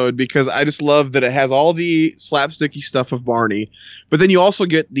episode because I just love that it has all the slapsticky stuff of Barney, but then you also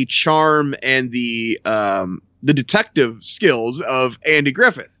get the charm and the detective skills of Andy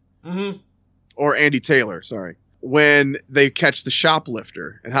Griffith. Mm-hmm. Or Andy Taylor, sorry. When they catch the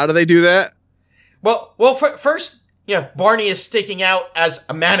shoplifter. And how do they do that? Well, first, Barney is staking out as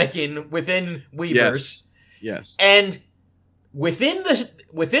a mannequin within Weaver's. Yes. And within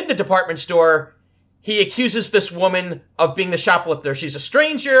the department store, he accuses this woman of being the shoplifter. She's a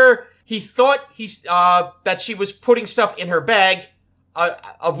stranger. He thought that she was putting stuff in her bag,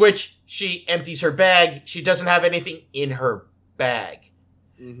 of which she empties her bag. She doesn't have anything in her bag.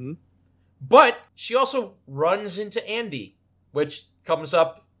 Mm-hmm. But she also runs into Andy, which comes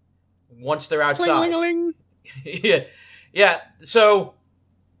up once they're outside. Yeah. So,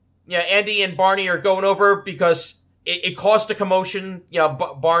 Andy and Barney are going over because it caused a commotion.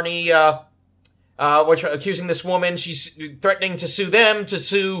 Barney, which are accusing this woman. She's threatening to sue them, to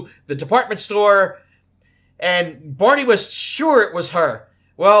sue the department store. And Barney was sure it was her.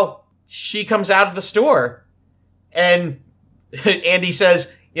 Well, she comes out of the store. And Andy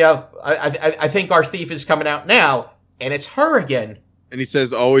says, I think our thief is coming out now. And it's her again. And he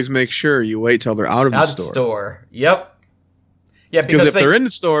says, always make sure you wait till they're out of the store. Yep. Yeah, because if they're in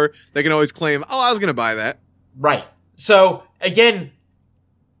the store, they can always claim, I was going to buy that. Right. So, again,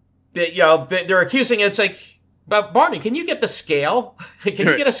 they're accusing it. It's like, but Barney, can you get the scale? Can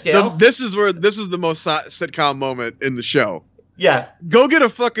you get a scale? This is the most sitcom moment in the show. Yeah. Go get a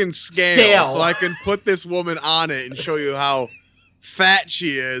fucking scale so I can put this woman on it and show you how fat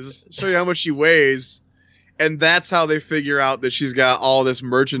she is, show you how much she weighs. And that's how they figure out that she's got all this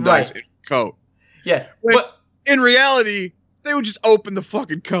merchandise in her coat. Yeah. But in reality, they would just open the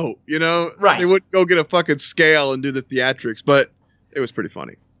fucking coat, Right. They wouldn't go get a fucking scale and do the theatrics, but it was pretty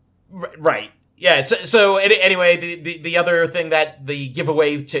funny. Right. Yeah. So anyway, the other thing that the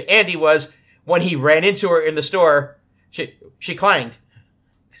giveaway to Andy was when he ran into her in the store, she clanged.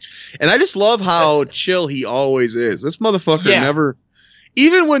 And I just love how chill he always is. This motherfucker never,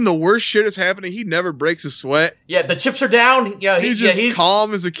 even when the worst shit is happening, he never breaks a sweat. Yeah, the chips are down. He's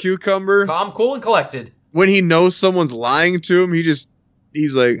calm as a cucumber. Calm, cool, and collected. When he knows someone's lying to him, he's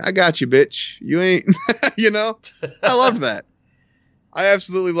like, I got you, bitch. You ain't, I loved that. I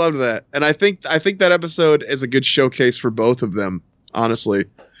absolutely loved that. And I think that episode is a good showcase for both of them, honestly.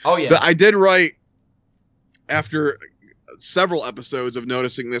 Oh, yeah. I did write, after several episodes of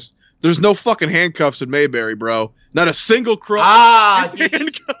noticing this, there's no fucking handcuffs in Mayberry, bro. Not a single crook.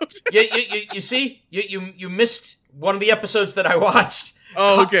 You see? You missed one of the episodes that I watched.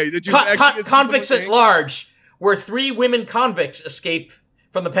 Oh, okay. Did you Convicts at Large, where 3 women convicts escape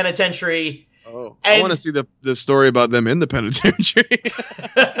from the penitentiary. Oh, I want to see the story about them in the penitentiary.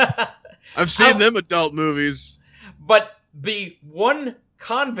 I've seen them adult movies. But the one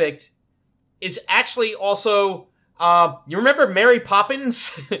convict is actually also, you remember Mary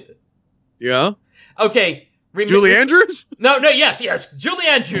Poppins? Yeah. Okay. Julie Andrews? No, yes. Julie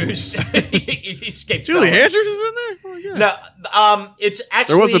Andrews. he escaped. Julie Andrews is in there? Oh, yeah. No, it's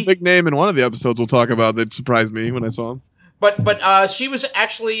actually... There was a big name in one of the episodes we'll talk about that surprised me when I saw him. But she was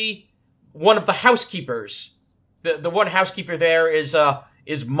actually one of the housekeepers. The one housekeeper there is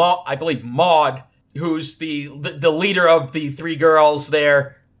Maud, I believe Maud, who's the leader of the 3 girls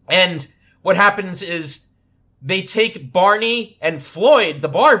there. And what happens is they take Barney and Floyd, the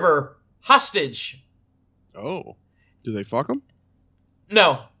barber, hostage. Oh. Do they fuck him?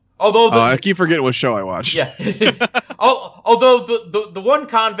 No. Although I keep forgetting what show I watched. Yeah. Although the one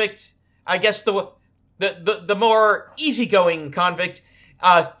convict, I guess the more easygoing convict,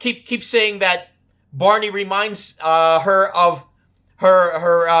 keeps saying that Barney reminds her of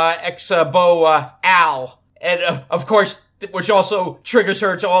her ex-beau Al, and of course, which also triggers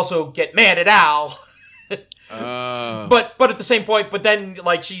her to also get mad at Al. but at the same point, but then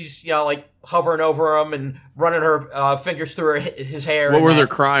like she's like hovering over him and running her fingers through his hair. What were their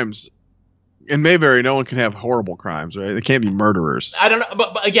crimes? In Mayberry, no one can have horrible crimes, right? They can't be murderers. I don't know,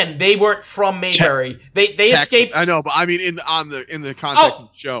 but again, they weren't from Mayberry. They escaped. I know, but I mean, in the context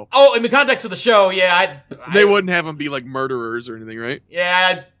of the show. Oh, in the context of the show, yeah. They wouldn't have them be like murderers or anything, right?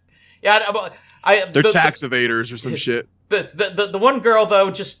 Yeah. They're tax evaders or some shit. The one girl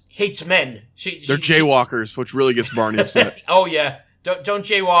though just hates men. They're jaywalkers, which really gets Barney upset. Oh yeah, don't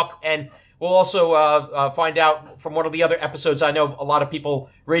jaywalk. And we'll also find out from one of the other episodes. I know a lot of people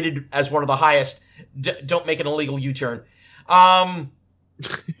rated as one of the highest. Don't make an illegal U-turn.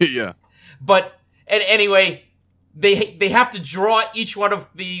 Yeah. But anyway, they have to draw each one of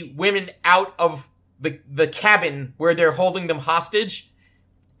the women out of the cabin where they're holding them hostage.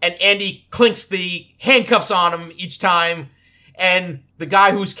 And Andy clinks the handcuffs on him each time, and the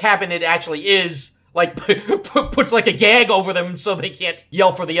guy whose cabin it actually is, like, puts like a gag over them so they can't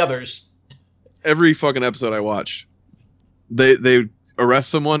yell for the others. Every fucking episode I watched, they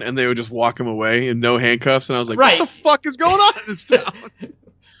arrest someone and they would just walk him away and no handcuffs, and I was like, right. What the fuck is going on in this town?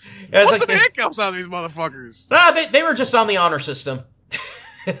 What's like, the handcuffs on these motherfuckers? Nah, they were just on the honor system.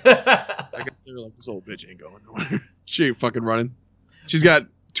 I guess they were like, this old bitch ain't going nowhere. She ain't fucking running. She's got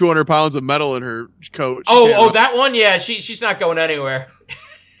 200 pounds of metal in her coat. That one? Yeah, she's not going anywhere.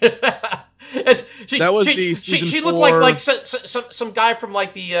 That was the season she 4. looked like some guy from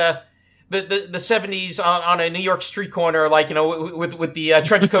like the 70s on a New York street corner, like, with the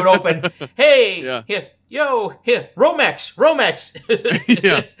trench coat open. Hey, yeah. here, Romex.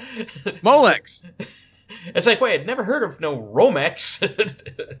 Yeah. Molex. It's like, wait, I'd never heard of no Romex.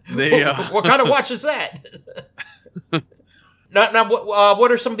 What kind of watch is that? Now, what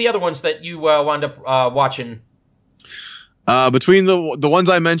are some of the other ones that you wound up watching? Between the ones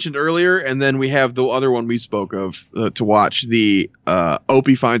I mentioned earlier, and then we have the other one we spoke of to watch, the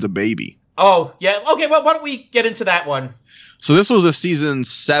Opie Finds a Baby. Oh, yeah. Okay, well, why don't we get into that one? So this was a season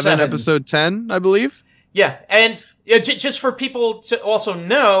 7, episode 10, I believe. Yeah, and just for people to also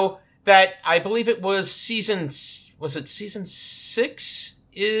know that I believe it was season 6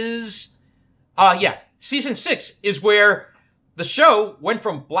 is... yeah, season 6 is where the show went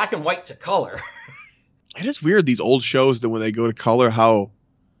from black and white to color. It is weird, these old shows, that when they go to color, how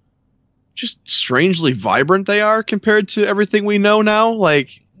just strangely vibrant they are compared to everything we know now.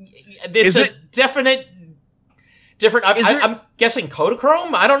 Like, it's definite different. I'm guessing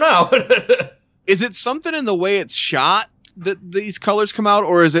Kodachrome? I don't know. Is it something in the way it's shot that these colors come out,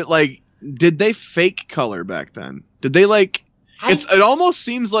 or is it like, did they fake color back then? Did they like... It almost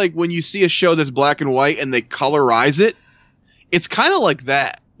seems like when you see a show that's black and white and they colorize it, it's kind of like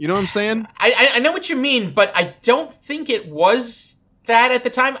that. You know what I'm saying? I know what you mean, but I don't think it was that at the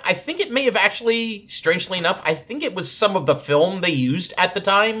time. I think it may have actually, strangely enough, I think it was some of the film they used at the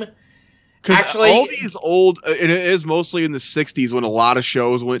time. Because all these old, and it is mostly in the 60s when a lot of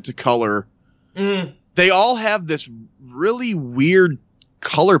shows went to color, they all have this really weird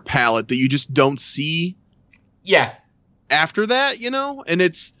color palette that you just don't see. Yeah. After that,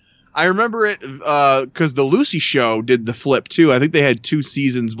 and I remember it because the Lucy show did the flip too. I think they had 2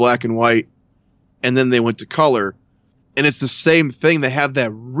 seasons black and white, and then they went to color, and it's the same thing. They have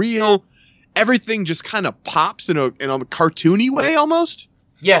that real, everything just kind of pops in a cartoony way almost.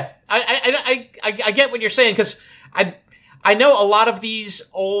 Yeah, I get what you're saying, because I know a lot of these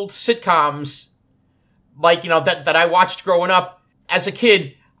old sitcoms, like, that I watched growing up as a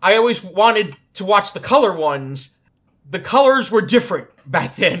kid. I always wanted to watch the color ones. The colors were different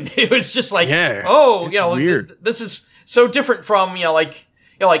back then. It was just like, weird. This is so different from,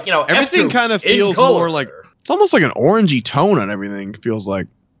 everything kind of feels more like, it's almost like an orangey tone on everything, it feels like.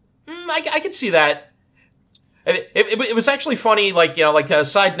 I could see that. And it was actually funny, like a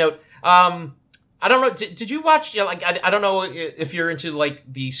side note. I don't know, did you watch, I don't know if you're into, like,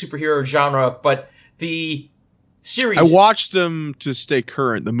 the superhero genre, but the series. I watch them to stay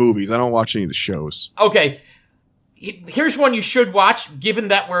current, the movies. I don't watch any of the shows. Okay. Here's one you should watch, given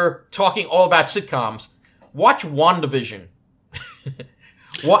that we're talking all about sitcoms. Watch WandaVision.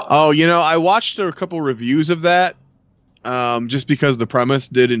 What? Oh, I watched a couple reviews of that, just because the premise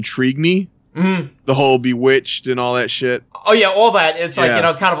did intrigue me. Mm-hmm. The whole bewitched and all that shit. Oh yeah, all that. It's like,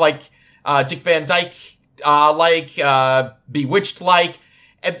 kind of like Dick Van Dyke, Bewitched, like.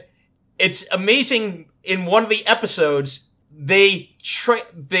 And it's amazing. In one of the episodes, they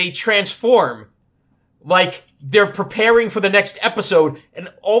transform. Like, they're preparing for the next episode,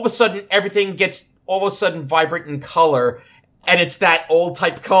 and all of a sudden, everything gets vibrant in color, and it's that old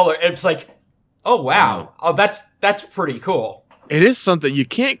type color, and it's like, oh wow, oh that's pretty cool. It is something you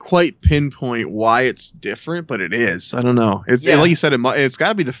can't quite pinpoint why it's different, but it is. I don't know. It's like you said, it's got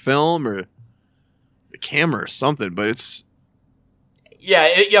to be the film or the camera or something. But it's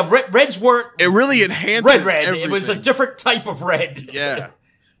Reds weren't. It really enhances red. Everything. It was a different type of red. Yeah.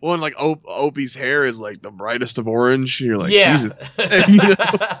 Well, and like Opie's hair is like the brightest of orange. You're like, Jesus.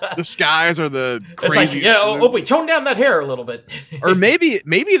 The skies are the crazy. It's like, Opie, tone down that hair a little bit. Or maybe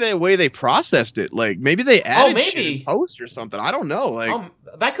the way they processed it, like maybe they added shit in post or something. I don't know. Like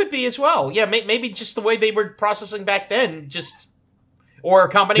that could be as well. Yeah, maybe just the way they were processing back then, or a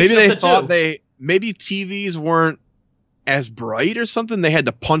combination. Maybe they of the thought two. Maybe TVs weren't as bright or something. They had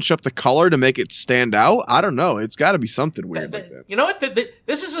to punch up the color to make it stand out. I don't know. It's got to be something weird like that. You know what?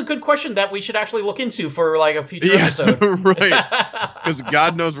 This is a good question that we should actually look into for like a future episode. Right. Because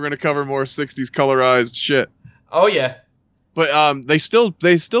God knows we're going to cover more 60s colorized shit. Oh, yeah. But they still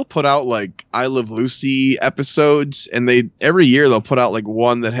put out like I Love Lucy episodes, and every year they'll put out like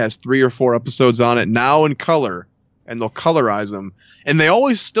one that has 3 or 4 episodes on it now in color, and they'll colorize them. And they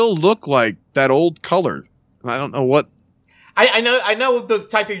always still look like that old color. I don't know what. I know the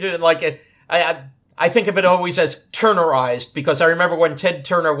type you're doing. Like I think of it always as Turnerized, because I remember when Ted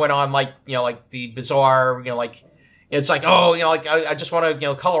Turner went on like the bizarre, it's like, I just want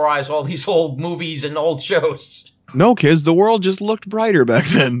to colorize all these old movies and old shows. No, kids, the world just looked brighter back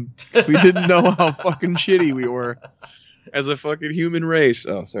then. We didn't know how fucking shitty we were as a fucking human race.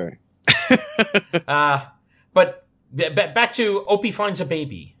 Oh, sorry. But back to Opie Finds a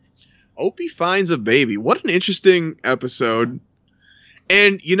Baby. Opie Finds a Baby. What an interesting episode.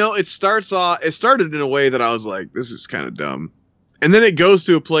 And, it started in a way that I was like, this is kind of dumb. And then it goes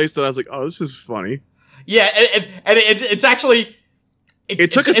to a place that I was like, oh, this is funny. Yeah, and it's actually...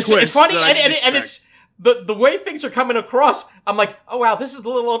 It took a twist. It's funny, and it's... The way things are coming across, I'm like, oh, wow, this is a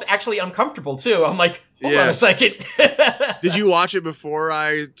little actually uncomfortable, too. I'm like, hold on a second. Did you watch it before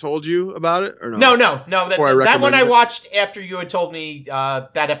I told you about it? Or no? No. That one I watched after you had told me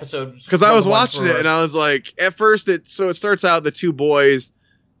that episode. Because I was watching it, and I was like, at first, it starts out, the two boys,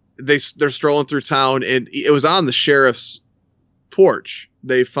 they're strolling through town, and it was on the sheriff's porch.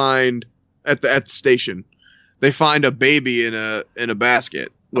 They find, at the station, they find a baby in a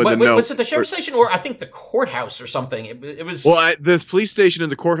basket. Was it the sheriff's station or I think the courthouse or something? It was. Well, the police station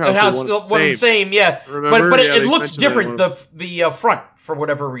and the courthouse are one of the same. Yeah. Remember? But it looks different. The front for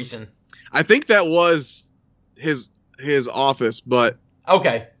whatever reason. I think that was his office, but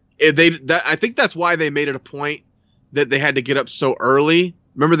okay. I think that's why they made it a point that they had to get up so early.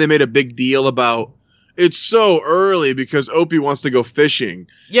 Remember, they made a big deal about it's so early because Opie wants to go fishing.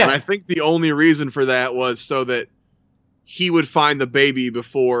 Yeah. And I think the only reason for that was so that he would find the baby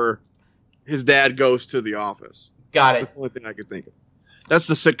before his dad goes to the office. Got it. That's the only thing I could think of. That's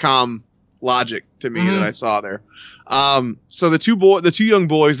the sitcom logic to me that I saw there. So the two young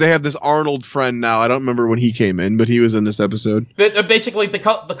boys, they have this Arnold friend now. I don't remember when he came in, but he was in this episode. But basically, the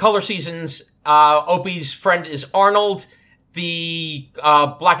color seasons, Opie's friend is Arnold. The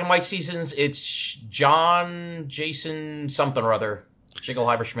black and white seasons, it's John, Jason, something or other.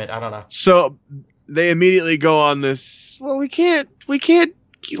 Jingleheimer Schmidt, I don't know. So they immediately go on this, well, we can't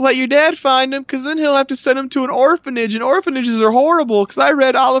let your dad find him because then he'll have to send him to an orphanage, and orphanages are horrible because I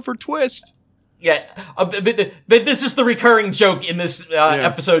read Oliver Twist. Yeah, this is the recurring joke in this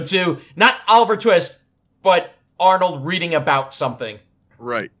episode too. Not Oliver Twist, but Arnold reading about something.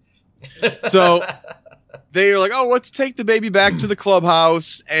 Right. So they are like, oh, let's take the baby back to the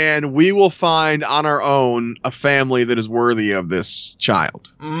clubhouse and we will find on our own a family that is worthy of this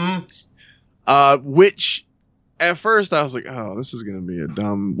child. Mm-hmm. Which at first I was like, oh, this is going to be a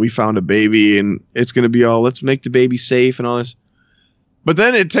dumb, we found a baby and it's going to be all, let's make the baby safe and all this. But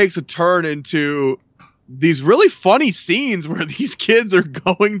then it takes a turn into these really funny scenes where these kids are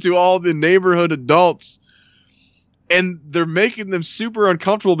going to all the neighborhood adults and they're making them super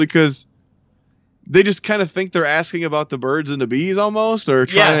uncomfortable because they just kind of think they're asking about the birds and the bees almost, or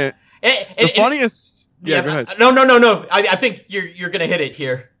trying to. Funniest. Yeah, go ahead. No. I think you're going to hit it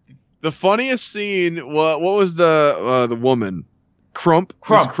here. The funniest scene, what was the woman? Crump?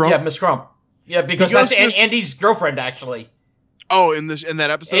 Yeah, Miss Crump. Yeah, because that's Andy's girlfriend, actually. Oh, in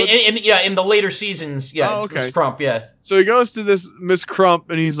that episode? In the later seasons, yeah. Oh, okay. Miss Crump, yeah. So he goes to this Miss Crump,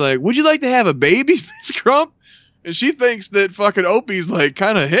 and he's like, would you like to have a baby, Miss Crump? And she thinks that fucking Opie's like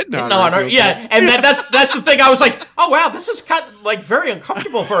kind of hitting on her. Yeah, and that's the thing. I was like, oh wow, this is kind of like very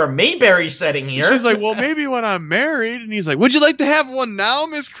uncomfortable for a Mayberry setting here. She's like, well, maybe when I'm married. And he's like, would you like to have one now,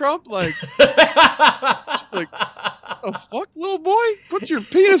 Miss Crump? Like, she's like, oh fuck, little boy, put your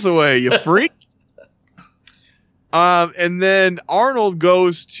penis away, you freak. And then Arnold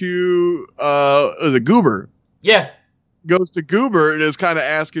goes to the goober. Yeah. goes to Goober and is kind of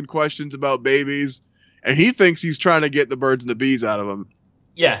asking questions about babies, and he thinks he's trying to get the birds and the bees out of him.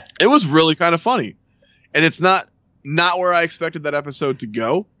 Yeah. It was really kind of funny. And it's not where I expected that episode to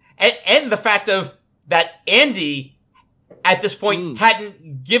go. And the fact of that Andy, at this point,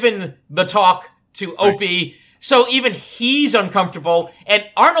 hadn't given the talk to Opie, so even he's uncomfortable. And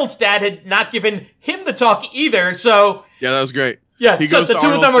Arnold's dad had not given him the talk either, so... Yeah, that was great. Yeah, so the two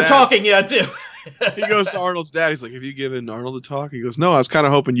of them are talking, too. He goes to Arnold's dad. He's like, have you given Arnold the talk? He goes, no, I was kind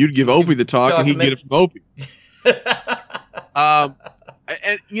of hoping you'd give Opie the talk, and he'd get it from Opie.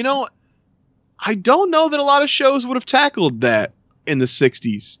 And, you know, I don't know that a lot of shows would have tackled that in the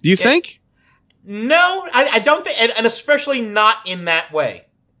 60s. Do you think? No, I don't think, and especially not in that way.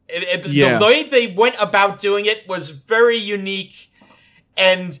 Yeah. The way they went about doing it was very unique,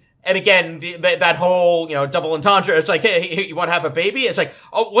 and again, that whole, you know, double entendre. It's like, hey, you want to have a baby? It's like,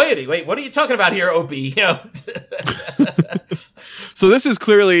 oh, wait, what are you talking about here, Opie? You know. So this is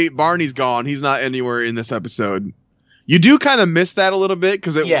clearly Barney's gone. He's not anywhere in this episode. You do kind of miss that a little bit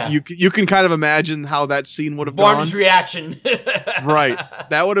because you can kind of imagine how that scene would have gone. Barney's reaction. Right.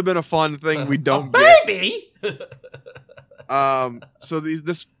 That would have been a fun thing we don't get. Baby! So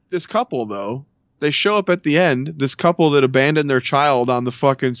this couple, though, they show up at the end. This couple that abandoned their child on the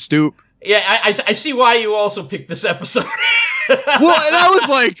fucking stoop. Yeah, I see why you also picked this episode. Well, and I was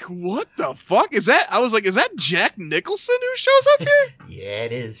like, what the fuck is that? I was like, is that Jack Nicholson who shows up here? Yeah,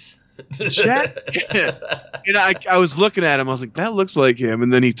 it is. Jack? And I was looking at him. I was like, that looks like him.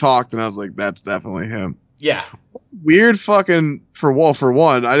 And then he talked, and I was like, that's definitely him. Yeah. Weird fucking, for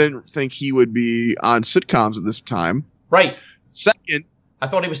one, I didn't think he would be on sitcoms at this time. Right. Second, I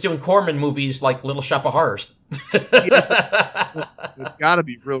thought he was doing Corman movies like Little Shop of Horrors. It's got to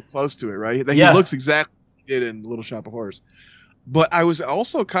be real close to it, right? He looks exactly like he did in Little Shop of Horrors. But I was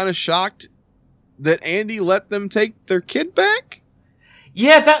also kind of shocked that Andy let them take their kid back.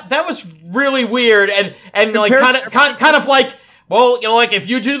 Yeah, that was really weird, and like kind of like, well, you know, like if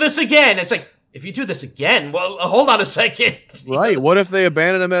you do this again, it's like, if you do this again, well, hold on a second. Right. What if they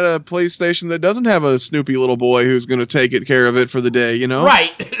abandon him at a police station that doesn't have a Snoopy little boy who's going to take care of it for the day, you know?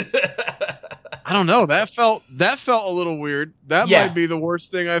 Right. I don't know. That felt a little weird. That might be the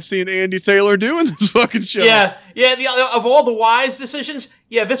worst thing I've seen Andy Taylor do in this fucking show. Yeah. Of all the wise decisions,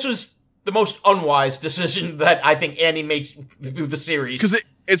 this was the most unwise decision that I think Andy makes through the series. Because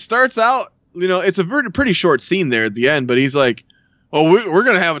it starts out, you know, it's a pretty short scene there at the end, but he's like, oh, we're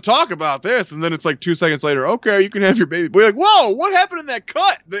going to have a talk about this. And then it's like 2 seconds later, okay, you can have your baby. We're like, whoa, what happened in that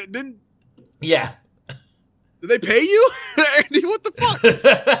cut? Yeah. Did they pay you? Andy, what the fuck?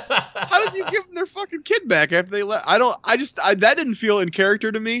 How did you give them their fucking kid back after they left? That didn't feel in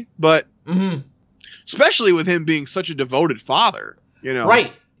character to me, but especially with him being such a devoted father, you know?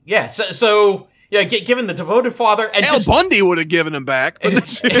 Right. Yeah. So given the devoted father. And Al Bundy would have given him back. But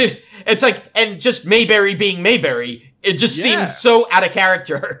it's like, and just Mayberry being Mayberry. It just seems so out of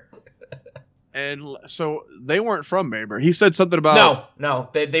character. And so they weren't from Mayberry. He said something about... No.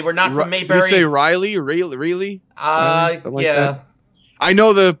 They were not from Mayberry. Did he say Riley? Really? Like that. I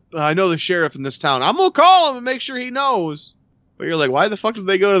know the sheriff in this town. I'm going to call him and make sure he knows. But you're like, why the fuck did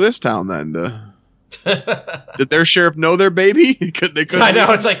they go to this town then? Did their sheriff know their baby? I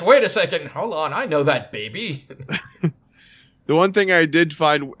know. It's like, wait a second. Hold on. I know that baby. The one thing I did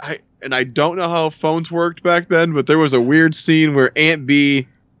find... And I don't know how phones worked back then, but there was a weird scene where Aunt Bee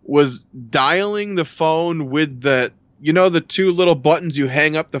was dialing the phone with the 2 little buttons you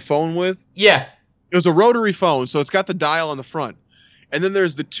hang up the phone with? Yeah. It was a rotary phone, so it's got the dial on the front. And then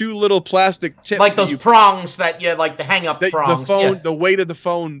there's the 2 little plastic tips. Like those prongs like the hang up prongs. The weight of the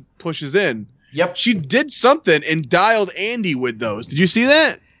phone pushes in. Yep. She did something and dialed Andy with those. Did you see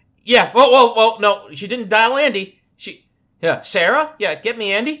that? Yeah. Well, no, she didn't dial Andy. Sarah? Yeah, get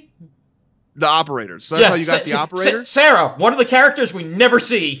me Andy. The operator. So that's how you got the operator? Sarah, one of the characters we never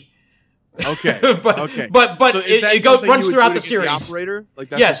see. Okay. But so it runs throughout the series. The operator?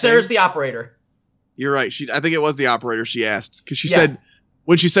 Sarah's the operator. You're right. I think it was the operator she asked. Because she said,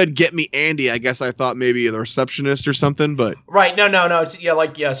 when she said, get me Andy, I guess I thought maybe the receptionist or something, but... Right. No.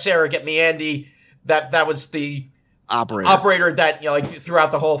 It's, Sarah, get me Andy. That was the operator that,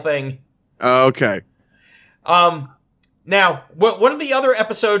 throughout the whole thing. Okay. Now, one of the other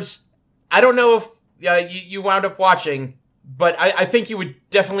episodes... I don't know if you wound up watching, but I think you would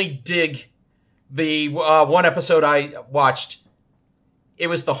definitely dig the one episode I watched. It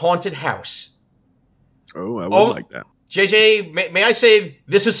was The Haunted House. Oh, I would like that. JJ, may I say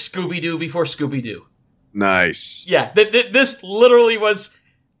this is Scooby-Doo before Scooby-Doo? Nice. Yeah, this literally was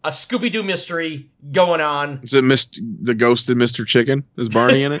a Scooby-Doo mystery going on. Is it the Ghost and Mr. Chicken? Is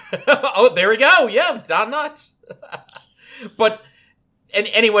Barney in it? Oh, there we go. Yeah, Don Knotts. But and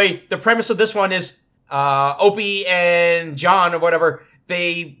anyway, the premise of this one is Opie and John or whatever,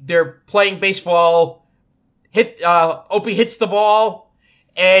 they're playing baseball. Opie hits the ball,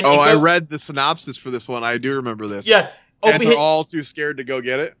 and I read the synopsis for this one. I do remember this. Yeah, Opie and they're all too scared to go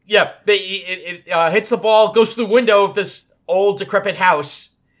get it. Yeah, it hits the ball, goes through the window of this old decrepit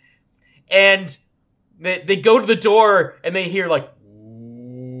house, and they go to the door and they hear like,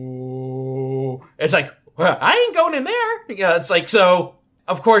 ooh. It's like, well, I ain't going in there. Yeah, it's like, so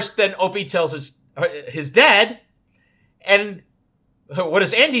of course then Opie tells his dad, and what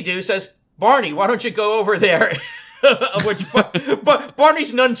does Andy do? Says, Barney, why don't you go over there? But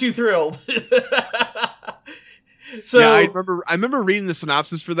Barney's none too thrilled. So yeah, I remember reading the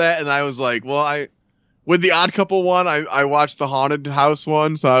synopsis for that, and I was like, well, with the Odd Couple one, I watched the Haunted House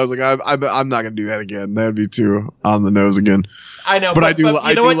one, so I was like, I'm not gonna do that again. That'd be too on the nose again. I know, but I do.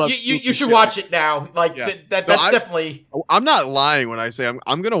 You know what? You should shit. watch it now. Like yeah. that's definitely. I'm not lying when I say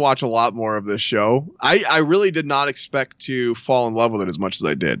I'm gonna watch a lot more of this show. I really did not expect to fall in love with it as much as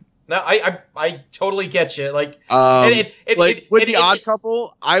I did. No, I totally get you. Like, with the Odd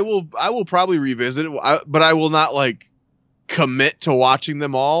Couple, I will probably revisit it, but I will not like commit to watching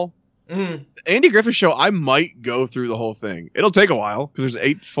them all. Mm-hmm. Andy Griffith Show, I might go through the whole thing. It'll take a while because there's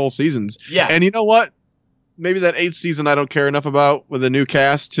 8 full seasons. Yeah, and you know what? Maybe that 8th season I don't care enough about with a new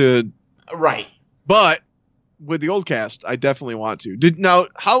cast to. Right. But with the old cast, I definitely want to. Now,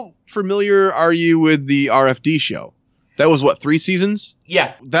 how familiar are you with the RFD show? That was what, 3 seasons?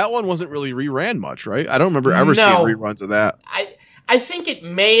 Yeah. That one wasn't really reran much, right? I don't remember ever seeing reruns of that. I think it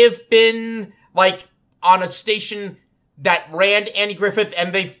may have been like on a station that ran Andy Griffith,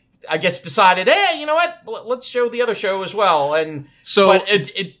 and they, I guess, decided, hey, you know what? Let's show the other show as well. And so, but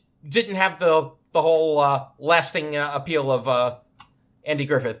it didn't have the whole lasting appeal of Andy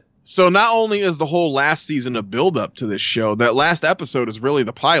Griffith. So not only is the whole last season a build up to this show, that last episode is really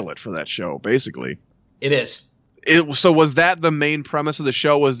the pilot for that show, basically. It is. So was that the main premise of the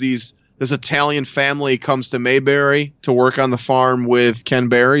show? Was this Italian family comes to Mayberry to work on the farm with Ken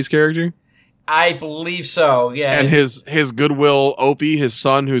Barry's character? I believe so. Yeah, and his Goodwill Opie, his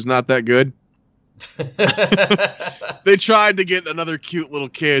son, who's not that good. They tried to get another cute little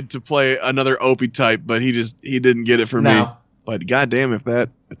kid to play another Opie type, but he didn't get it for me. But goddamn, if that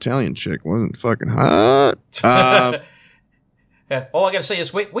Italian chick wasn't fucking hot. All I gotta say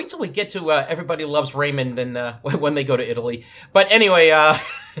is wait till we get to Everybody Loves Raymond and when they go to Italy. But anyway,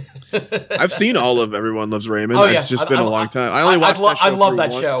 I've seen all of Everyone Loves Raymond. Oh, yeah. It's just been a long time. I only watched that show. I love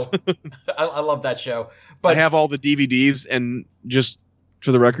that show. I love that show. But I have all the DVDs, and just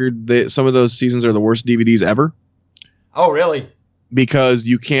for the record, some of those seasons are the worst DVDs ever. Oh, really? Because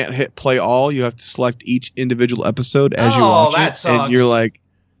you can't hit play all. You have to select each individual episode as you watch that it. Sucks. And you're like,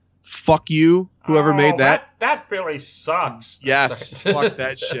 fuck you, whoever made that. That really sucks. Yes, fuck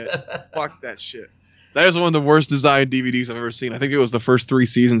that shit. Fuck that shit. That is one of the worst designed DVDs I've ever seen. I think it was the first 3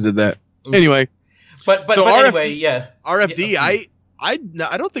 seasons of that. Oof. Anyway. But anyway, yeah. RFD, yeah. I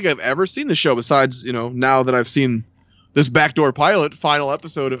don't think I've ever seen the show besides, now that I've seen this backdoor pilot final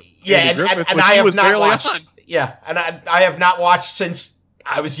episode of Andy Griffith, and I have not watched. On. Yeah, and I have not watched since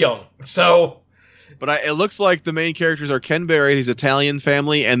I was young. So, but it looks like the main characters are Ken Barry, his Italian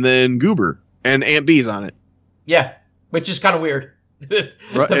family, and then Goober, and Aunt B's on it. Yeah, which is kind of weird.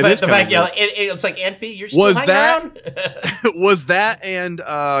 Right, it's like Aunt B, you're still hanging around? Was that and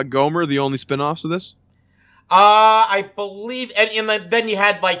Gomer the only spinoffs of this? I believe, and then you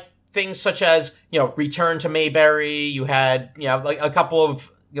had like things such as Return to Mayberry. You had like a couple of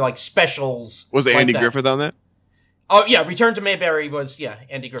like specials. Was Andy Griffith on that? Oh yeah, Return to Mayberry was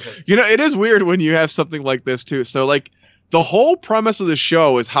Andy Griffith. It is weird when you have something like this too. So like the whole premise of the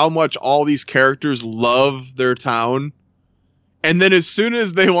show is how much all these characters love their town, and then as soon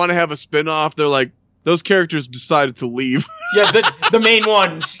as they want to have a spinoff, they're like, those characters decided to leave. Yeah, the main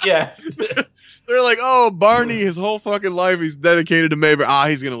ones. Yeah. They're like, oh, Barney, his whole fucking life he's dedicated to Mayberry.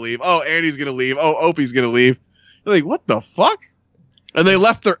 He's gonna leave. Oh, Andy's gonna leave. Oh, Opie's gonna leave. They're like, what the fuck? And they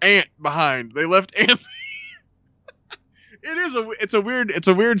left their aunt behind. They left Aunt. It's a weird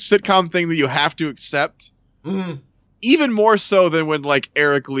sitcom thing that you have to accept. Mm. Even more so than when like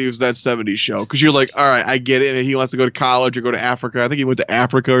Eric leaves that 70s show, because you're like, all right, I get it. And he wants to go to college or go to Africa. I think he went to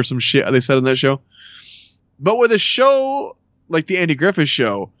Africa or some shit they said on that show. But with a show like the Andy Griffith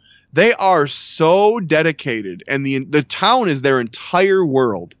Show, they are so dedicated, and the town is their entire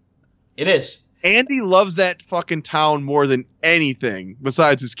world. It is. Andy loves that fucking town more than anything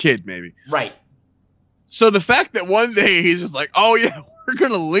besides his kid, maybe. Right. So the fact that one day he's just like, oh yeah, we're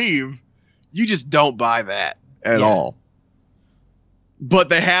gonna leave, you just don't buy that at all. But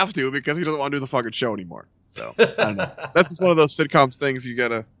they have to, because he doesn't want to do the fucking show anymore. So I don't know. That's just one of those sitcoms things you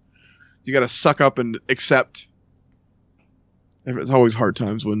gotta suck up and accept. It's always hard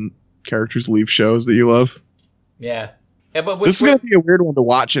times when characters leave shows that you love. Yeah. But this is gonna be a weird one to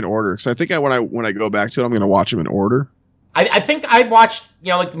watch in order, because I think when I go back to it, I'm gonna watch them in order. I think I watched,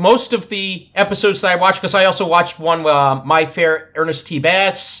 like most of the episodes that I watched, because I also watched one with My Fair Ernest T.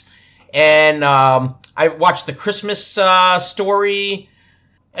 Bass, and I watched the Christmas Story.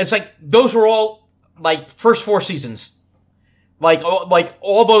 And it's like those were all like first 4 seasons, like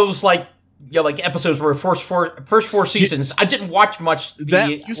all those like episodes were first four seasons. I didn't watch much.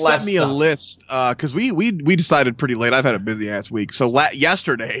 You sent me a list because we decided pretty late. I've had a busy ass week, so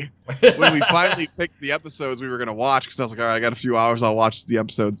yesterday when we finally picked the episodes we were gonna watch, because I was like, all right, I got a few hours, I'll watch the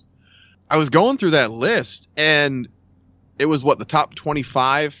episodes. I was going through that list, and it was the top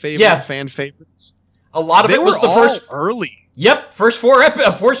 25 fan favorites. A lot of it was the first early. Yep, first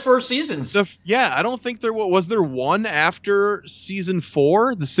four seasons. I don't think there was there one after season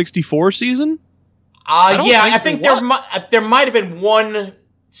 4, the 64 season. I think there might have been one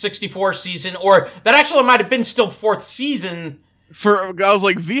 64 season, or that actually might have been still 4th season. I was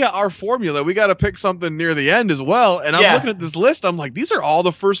like, via our formula, we got to pick something near the end as well. And I'm looking at this list. I'm like, these are all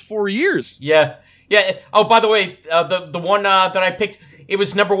the first 4 years. Yeah. Oh, by the way, the one that I picked, it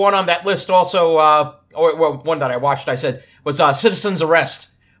was number 1 on that list. Also, one that I watched, I said, was Citizen's Arrest,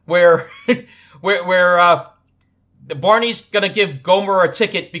 where Barney's gonna give Gomer a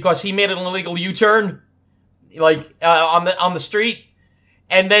ticket because he made an illegal U-turn, on the street,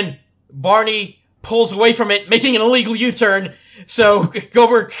 and then Barney pulls away from it, making an illegal U-turn. So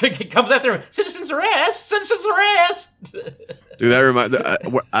Gomer comes after him. Citizen's Arrest! Citizen's Arrest! Dude, that reminds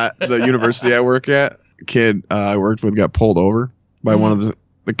the university I work at. A kid I worked with got pulled over by one of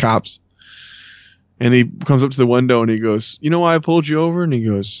the cops. And he comes up to the window and he goes, "You know why I pulled you over?" And he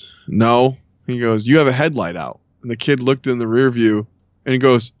goes, "No." He goes, "You have a headlight out." And the kid looked in the rear view and he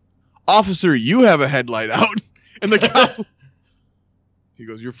goes, "Officer, you have a headlight out." And the cop, he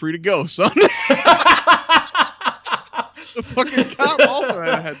goes, "You're free to go, son." The fucking cop also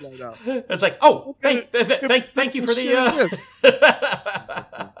had a headlight out. It's like, oh, thank you for the...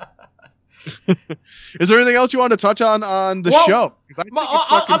 Is there anything else you want to touch on the show?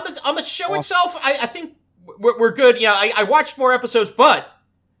 On the show itself, I think we're good. Yeah, I watched more episodes, but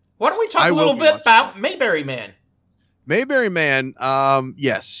why don't we talk a little bit about Mayberry Man? Mayberry Man,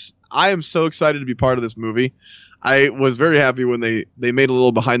 yes. I am so excited to be part of this movie. I was very happy when they made a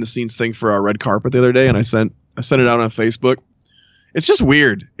little behind the scenes thing for our red carpet the other day, and I sent it out on Facebook. It's just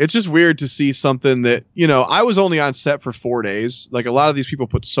weird. It's just weird to see something that, I was only on set for 4 days. Like, a lot of these people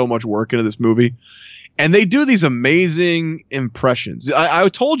put so much work into this movie, and they do these amazing impressions. I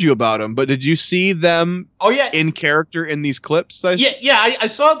told you about them, but did you see them in character in these clips? I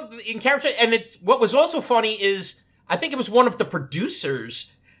saw in character, and what was also funny is I think it was one of the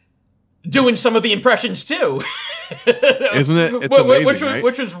producers doing some of the impressions too. Isn't it? It's amazing,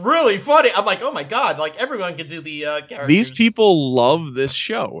 which was really funny. I'm like, oh my god, like everyone can do the characters. These people love this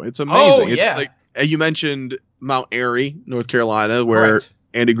show. It's amazing. It's like you mentioned Mount Airy, North Carolina, where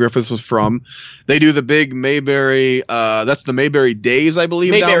Andy Griffith was from. They do the big Mayberry, that's the Mayberry Days, I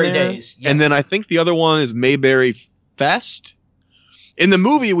believe. Mayberry Days, yes. And then I think the other one is Mayberry Fest. In the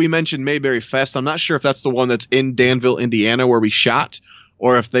movie, we mentioned Mayberry Fest. I'm not sure if that's the one that's in Danville, Indiana, where we shot,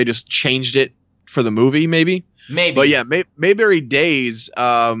 or if they just changed it for the movie, maybe. But yeah, Mayberry Days,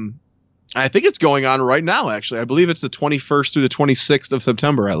 I think it's going on right now, actually. I believe it's the 21st through the 26th of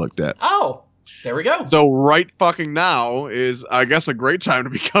September I looked at. Oh, there we go. So right fucking now is, I guess, a great time to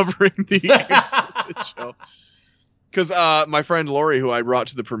be covering the show. Because my friend Lori, who I brought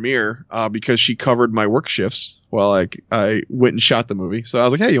to the premiere, because she covered my work shifts while I went and shot the movie. So I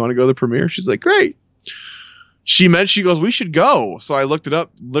was like, hey, you want to go to the premiere? She's like, great. She goes, we should go. So I looked it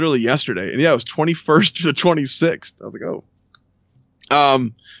up literally yesterday. And yeah, it was 21st to the 26th. I was like, oh.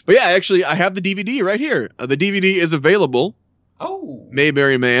 But yeah, actually, I have the DVD right here. The DVD is available. Oh.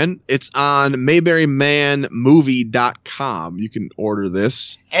 Mayberry Man. It's on mayberrymanmovie.com. You can order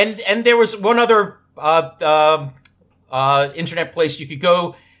this. And there was one other internet place you could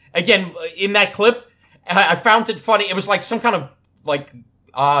go. Again, in that clip, I found it funny. It was like some kind of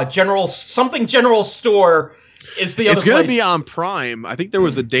general store. It's the other It's going to be on Prime. I think there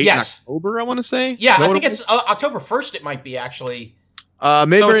was a date in October, I want to say. Yeah, I think it's October 1st it might be, actually.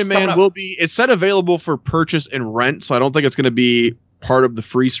 Mayberry Man will be... It's set available for purchase and rent, so I don't think it's going to be part of the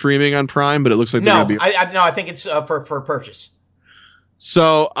free streaming on Prime, but it looks like they're going to be... I think it's for purchase.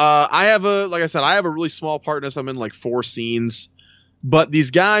 So, I have a really small part in this. I'm in 4 scenes. But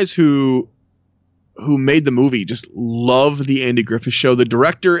these guys who made the movie just love the Andy Griffith Show. The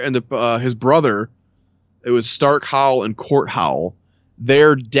director and his brother It was Stark Howell and Court Howell.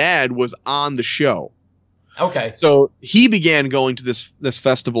 Their dad was on the show. Okay. So he began going to this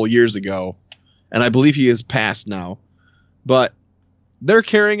festival years ago, and I believe he is passed now. But they're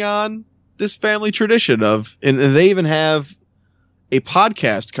carrying on this family tradition of, and they even have a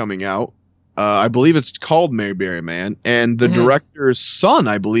podcast coming out. I believe it's called Mayberry Man, and the director's son,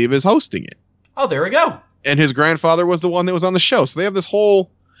 I believe, is hosting it. Oh, there we go. And his grandfather was the one that was on the show. So they have this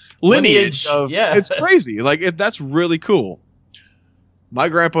whole lineage of, yeah. It's crazy. Like, that's really cool. My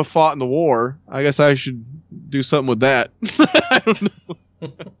grandpa fought in the war. I guess I should do something with that. I don't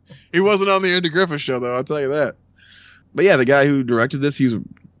know. He wasn't on the Andy Griffith Show, though, I'll tell you that. But yeah, the guy who directed this, he's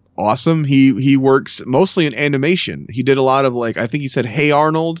awesome. He works mostly in animation. He did a lot of, like, I think he said Hey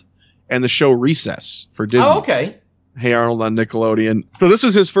Arnold and the show Recess for Disney. Oh, okay. Hey Arnold on Nickelodeon. So this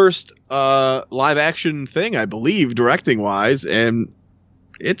is his first live action thing, I believe, directing wise, and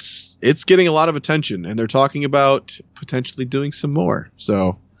it's getting a lot of attention, and they're talking about potentially doing some more.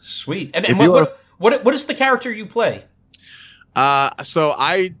 So sweet. And what is the character you play? So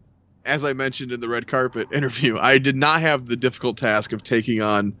I, as I mentioned in the red carpet interview, I did not have the difficult task of taking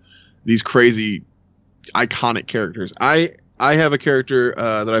on these crazy iconic characters. I have a character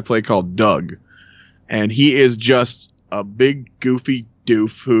that I play called Doug, and he is just a big goofy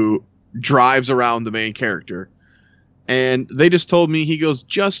doof who drives around the main character. And they just told me, he goes,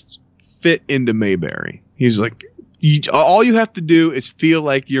 just fit into Mayberry. He's like, all you have to do is feel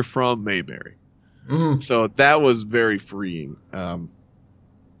like you're from Mayberry. Mm-hmm. So that was very freeing.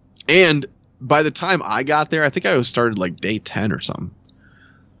 And by the time I got there, I think I was started like day 10 or something.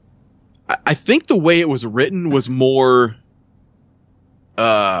 I think the way it was written was more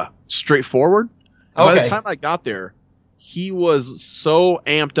straightforward. Okay. By the time I got there, he was so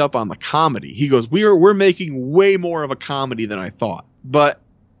amped up on the comedy. He goes, we're making way more of a comedy than I thought. But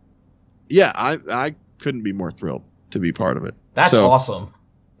yeah, I couldn't be more thrilled to be part of it. That's awesome.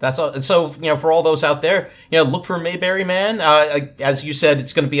 That's all. And so, for all those out there, look for Mayberry Man. As you said,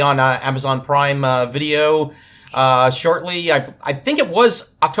 it's going to be on Amazon Prime Video shortly. I think it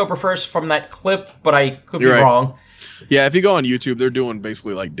was October 1st from that clip, but I could be wrong. Yeah, if you go on YouTube, they're doing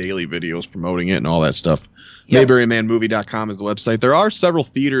basically like daily videos promoting it and all that stuff. Yep. MayberryManMovie.com is the website. There are several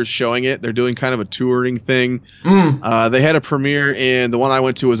theaters showing it. They're doing kind of a touring thing. They had a premiere in, the one I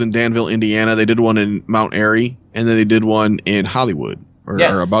went to was in Danville, Indiana. They did one in Mount Airy, and then they did one in Hollywood, or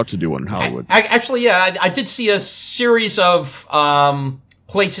are about to do one in Hollywood. Actually, I did see a series of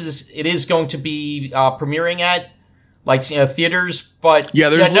places it is going to be premiering at, like theaters, but yeah,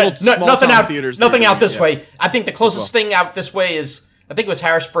 there's nothing out theaters. Nothing out this way. I think the closest thing out this way is, I think it was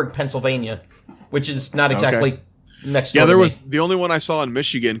Harrisburg, Pennsylvania, which is not exactly next door. Yeah, there to was me. the only one I saw in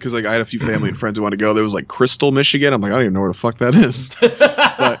Michigan, because like I had a few family and friends who wanted to go. There was like Crystal, Michigan. I'm like, I don't even know where the fuck that is.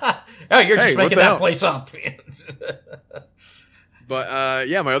 But, oh, you're just making that place up. But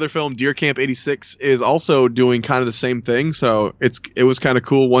yeah, my other film, Deer Camp 86, is also doing kind of the same thing. So it was kind of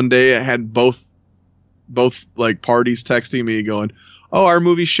cool. One day I had both like parties texting me going, "Oh, our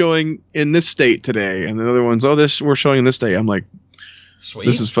movie's showing in this state today," and the other one's, "Oh, we're showing in this state." I'm like, sweet.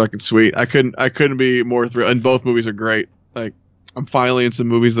 This is fucking sweet. I couldn't be more thrilled. And both movies are great. Like, I'm finally in some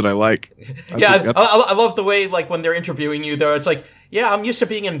movies that I like. I love the way, like, when they're interviewing you, though, it's like, yeah, I'm used to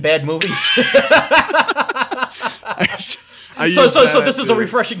being in bad movies. So this is a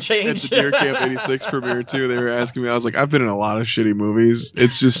refreshing change. At the Deer Camp 86 premiere, too, they were asking me, I was like, I've been in a lot of shitty movies.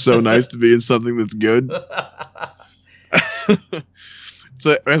 It's just so nice to be in something that's good.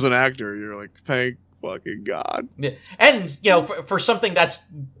 So, as an actor, you're like, thank fucking God. Yeah. And, for something that's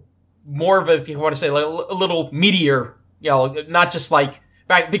more of a, if you want to say, like, a little meatier, not just like,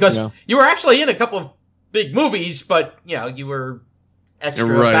 because you were actually in a couple of big movies, but, you were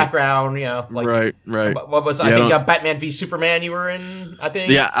extra background, like, right. What was, I think, Batman v Superman you were in, I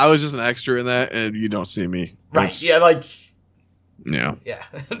think? Yeah, I was just an extra in that, and you don't see me. Right, yeah.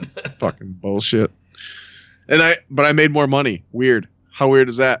 Fucking bullshit. But I made more money. Weird. How weird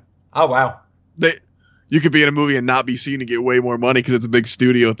is that? Oh, wow. You could be in a movie and not be seen and get way more money because it's a big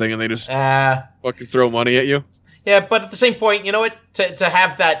studio thing, and they just fucking throw money at you. Yeah, but at the same point, you know what? To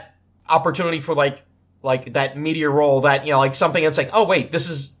have that opportunity for like that meteor role, that like something that's like, oh wait, this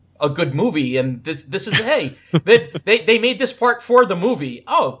is a good movie, and this is they made this part for the movie.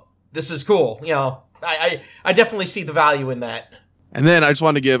 Oh, this is cool. I definitely see the value in that. And then I just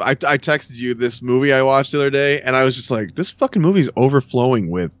wanted to give, I texted you this movie I watched the other day, and I was just like, this fucking movie is overflowing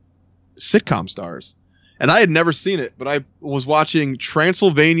with sitcom stars. And I had never seen it, but I was watching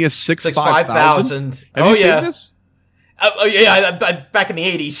Transylvania 65000. Have you seen this? Yeah, back in the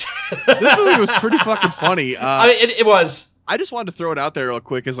 80s. This movie was pretty fucking funny. It was. I just wanted to throw it out there real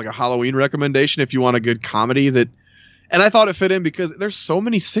quick as like a Halloween recommendation if you want a good comedy that. And I thought it fit in because there's so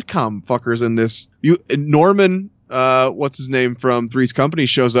many sitcom fuckers in this. Norman, what's his name from Three's Company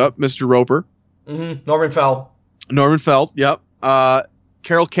shows up, Mr. Roper. Mm-hmm. Norman Fell. Norman Felt, yep.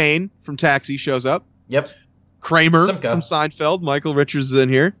 Carol Kane from Taxi shows up. Yep. Kramer Simca. from Seinfeld. Michael Richards is in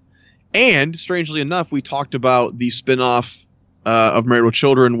here. And strangely enough, we talked about the spinoff of Married with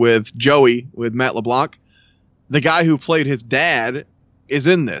Children with Joey, with Matt LeBlanc. The guy who played his dad is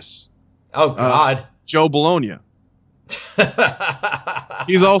in this. Oh, God. Joe Bologna.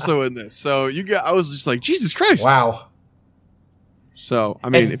 He's also in this. So I was just like, Jesus Christ. Wow. So, I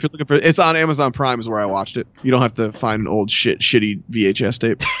mean, if you're looking for it's on Amazon Prime is where I watched it. You don't have to find an old shitty VHS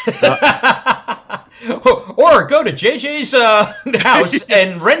tape. Or go to JJ's house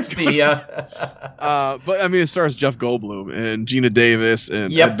and rent the... But, I mean, it stars Jeff Goldblum and Gina Davis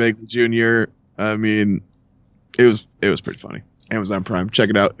and Ed Begley Jr. I mean, it was pretty funny. Amazon Prime. Check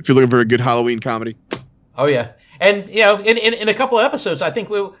it out if you're looking for a good Halloween comedy. Oh, yeah. And, you know, in a couple of episodes, I think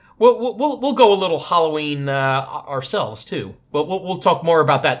we'll go a little Halloween ourselves, too. We'll talk more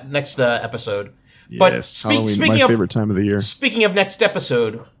about that next episode. Yes, but Halloween, my favorite time of the year. Speaking of next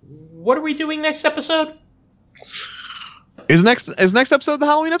episode, what are we doing next episode? Is next episode the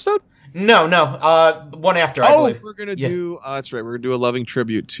Halloween episode? No. One after, I believe. We're going to do... that's right. We're going to do a loving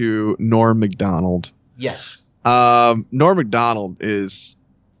tribute to Norm Macdonald. Yes. Norm Macdonald is...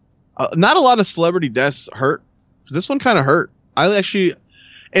 not a lot of celebrity deaths hurt. This one kind of hurt. I actually...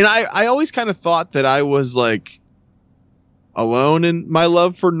 And I always kind of thought that I was, like, alone in my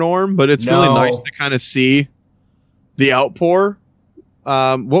love for Norm, but it's really nice to kind of see the outpour.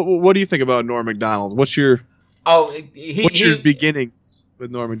 What do you think about Norm Macdonald? What's your beginnings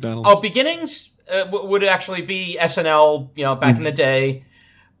with Norm Macdonald? Oh, beginnings would actually be SNL, you know, back in the day.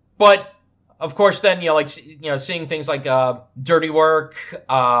 But, of course, then, seeing things like Dirty Work.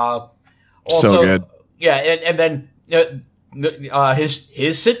 Also, so good. Yeah, and then... his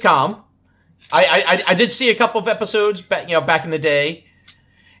sitcom. I did see a couple of episodes back in the day,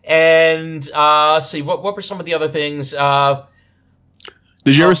 and see what were some of the other things.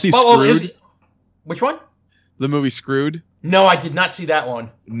 Did you ever see Screwed? Which one? The movie Screwed? No, I did not see that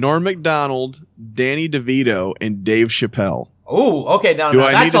one. Norm Macdonald, Danny DeVito, and Dave Chappelle. Oh, okay. Now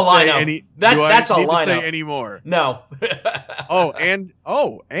that's a lineup. That's a lineup. To say any more? No. and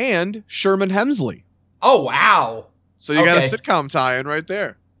Sherman Hemsley. Oh, wow. So you got a sitcom tie-in right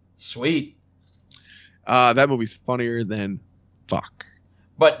there. Sweet. That movie's funnier than fuck.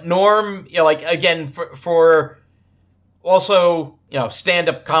 But Norm, again, for also,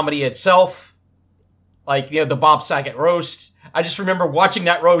 stand-up comedy itself, the Bob Saget roast. I just remember watching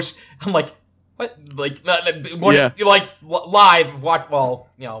that roast. I'm like, what? Live watch. Well,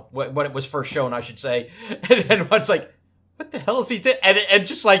 when it was first shown, I should say. And then it's like, what the hell is he doing? And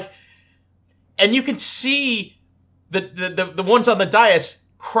just and you can see the ones on the dais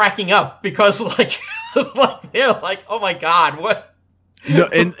cracking up because they're like, oh my God, what? No,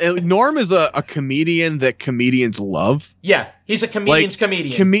 and Norm is a comedian that comedians love. Yeah, he's a comedian's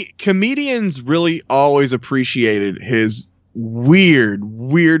comedian. Comedians really always appreciated his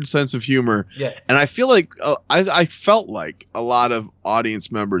weird sense of humor. Yeah, and I feel like I felt like a lot of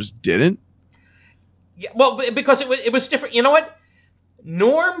audience members didn't. Yeah, well, because it was different. You know what?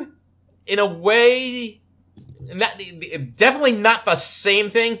 Norm, in a way. Definitely not the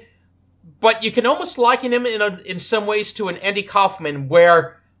same thing, but you can almost liken him in some ways to an Andy Kaufman,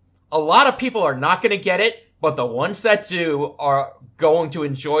 where a lot of people are not going to get it, but the ones that do are going to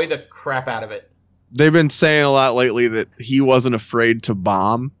enjoy the crap out of it. They've been saying a lot lately that he wasn't afraid to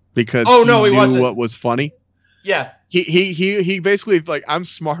bomb because he knew wasn't. What was funny. Yeah. He basically like, I'm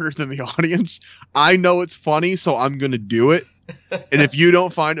smarter than the audience. I know it's funny, so I'm going to do it. And if you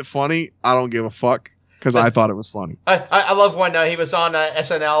don't find it funny, I don't give a fuck. Because I thought it was funny. I love when he was on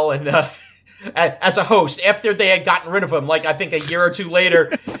SNL and as a host after they had gotten rid of him. I think a year or two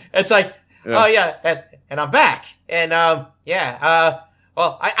later, it's like, oh yeah, and I'm back, and well,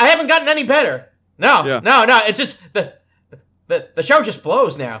 I haven't gotten any better. No. It's just the show just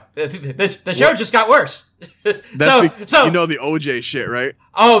blows now. The show just got worse. So you know the OJ shit, right?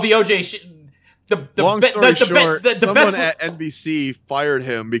 Oh, the OJ shit. Long story short, someone at NBC fired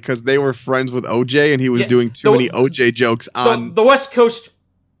him because they were friends with OJ and he was doing too many OJ jokes on... The West Coast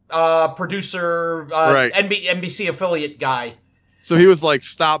producer, right. NBC affiliate guy. So he was like,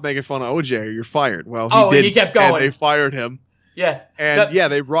 stop making fun of OJ or you're fired. Well, he kept going. And they fired him. Yeah. And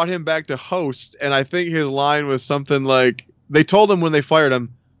they brought him back to host, and I think his line was something like, they told him when they fired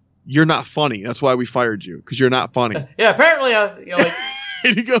him, you're not funny. That's why we fired you, because you're not funny. Yeah, apparently,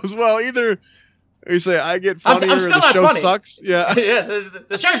 and he goes, well, either... You say I get I'm funnier still and the not show funny. sucks. Yeah. Yeah,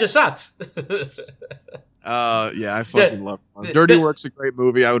 the show just sucks. Yeah, I fucking love it. Dirty Work's a great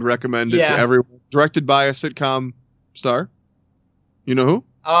movie. I would recommend it to everyone. Directed by a sitcom star. You know who?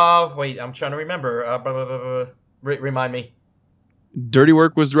 Wait, I'm trying to remember. Remind me. Dirty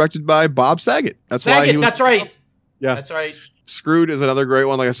Work was directed by Bob Saget. That's why he was. That's right. Yeah. That's right. Screwed is another great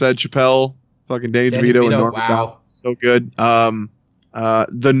one. Like I said, Chappelle, fucking Danny DeVito, and Norm Macdonald. So good.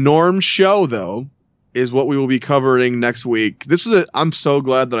 The Norm Show, though, is what we will be covering next week. I'm so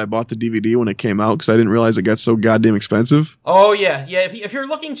glad that I bought the DVD when it came out because I didn't realize it got so goddamn expensive. Oh yeah. If you're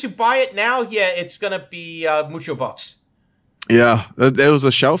looking to buy it now, it's gonna be mucho bucks. Yeah, it was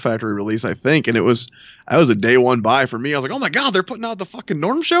a Shout Factory release, I think, and that was a day one buy for me. I was like, oh my god, they're putting out the fucking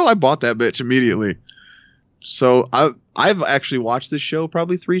Norm Show. I bought that bitch immediately. So I've actually watched this show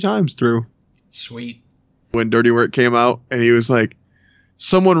probably 3 times through. Sweet. When Dirty Work came out, and he was like,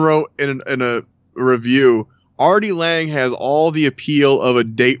 someone wrote in a review, Artie Lang has all the appeal of a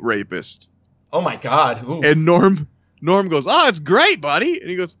date rapist. Oh my god. Ooh. And Norm goes, oh, it's great, buddy. And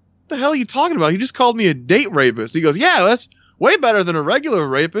he goes, what the hell are you talking about? He just called me a date rapist. He goes, yeah, that's way better than a regular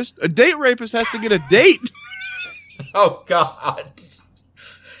rapist. A date rapist has to get a date. Oh god.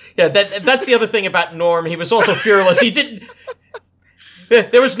 Yeah, that's the other thing about Norm. He was also fearless. He didn't.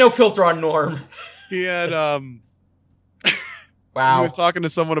 There was no filter on Norm. He had Wow. He was talking to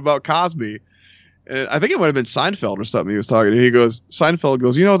someone about Cosby, and I think it might have been Seinfeld or something. He was talking. Seinfeld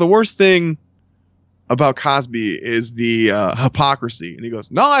goes, the worst thing about Cosby is the hypocrisy, and he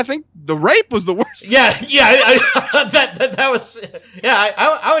goes, no, I think the rape was the worst. Yeah. That was. Yeah,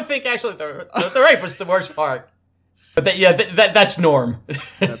 I would think actually the rape was the worst part. But that's Norm.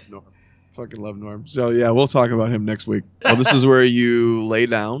 That's Norm. Fucking love Norm. So yeah, we'll talk about him next week. Well, this is where you lay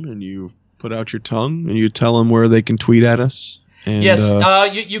down and you put out your tongue and you tell them where they can tweet at us. And, yes,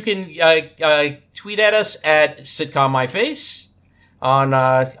 you can tweet at us at sitcommyface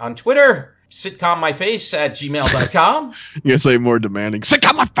on Twitter, sitcommyface@gmail.com. You gotta say more demanding.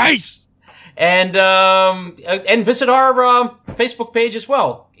 Sitcom my face. And visit our Facebook page as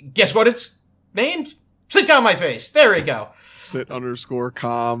well. Guess what it's named? Sitcom My Face. There we go.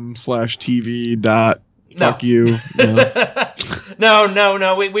 sit_com/TV dot. Fuck you.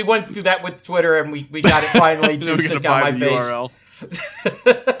 No. We went through that with Twitter and we got it finally to Sitcom My Face. URL.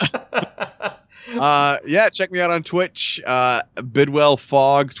 Yeah, check me out on Twitch, Bidwell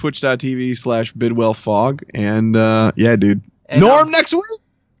Fog, twitch.tv/Bidwell Fog. And yeah, dude. And, Norm next week.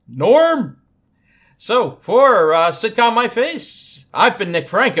 Norm. So for Sitcom My Face, I've been Nick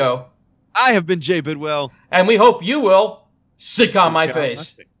Franco. I have been Jay Bidwell. And we hope you will Sitcom My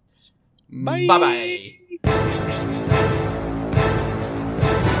Face. Bye. Bye-bye.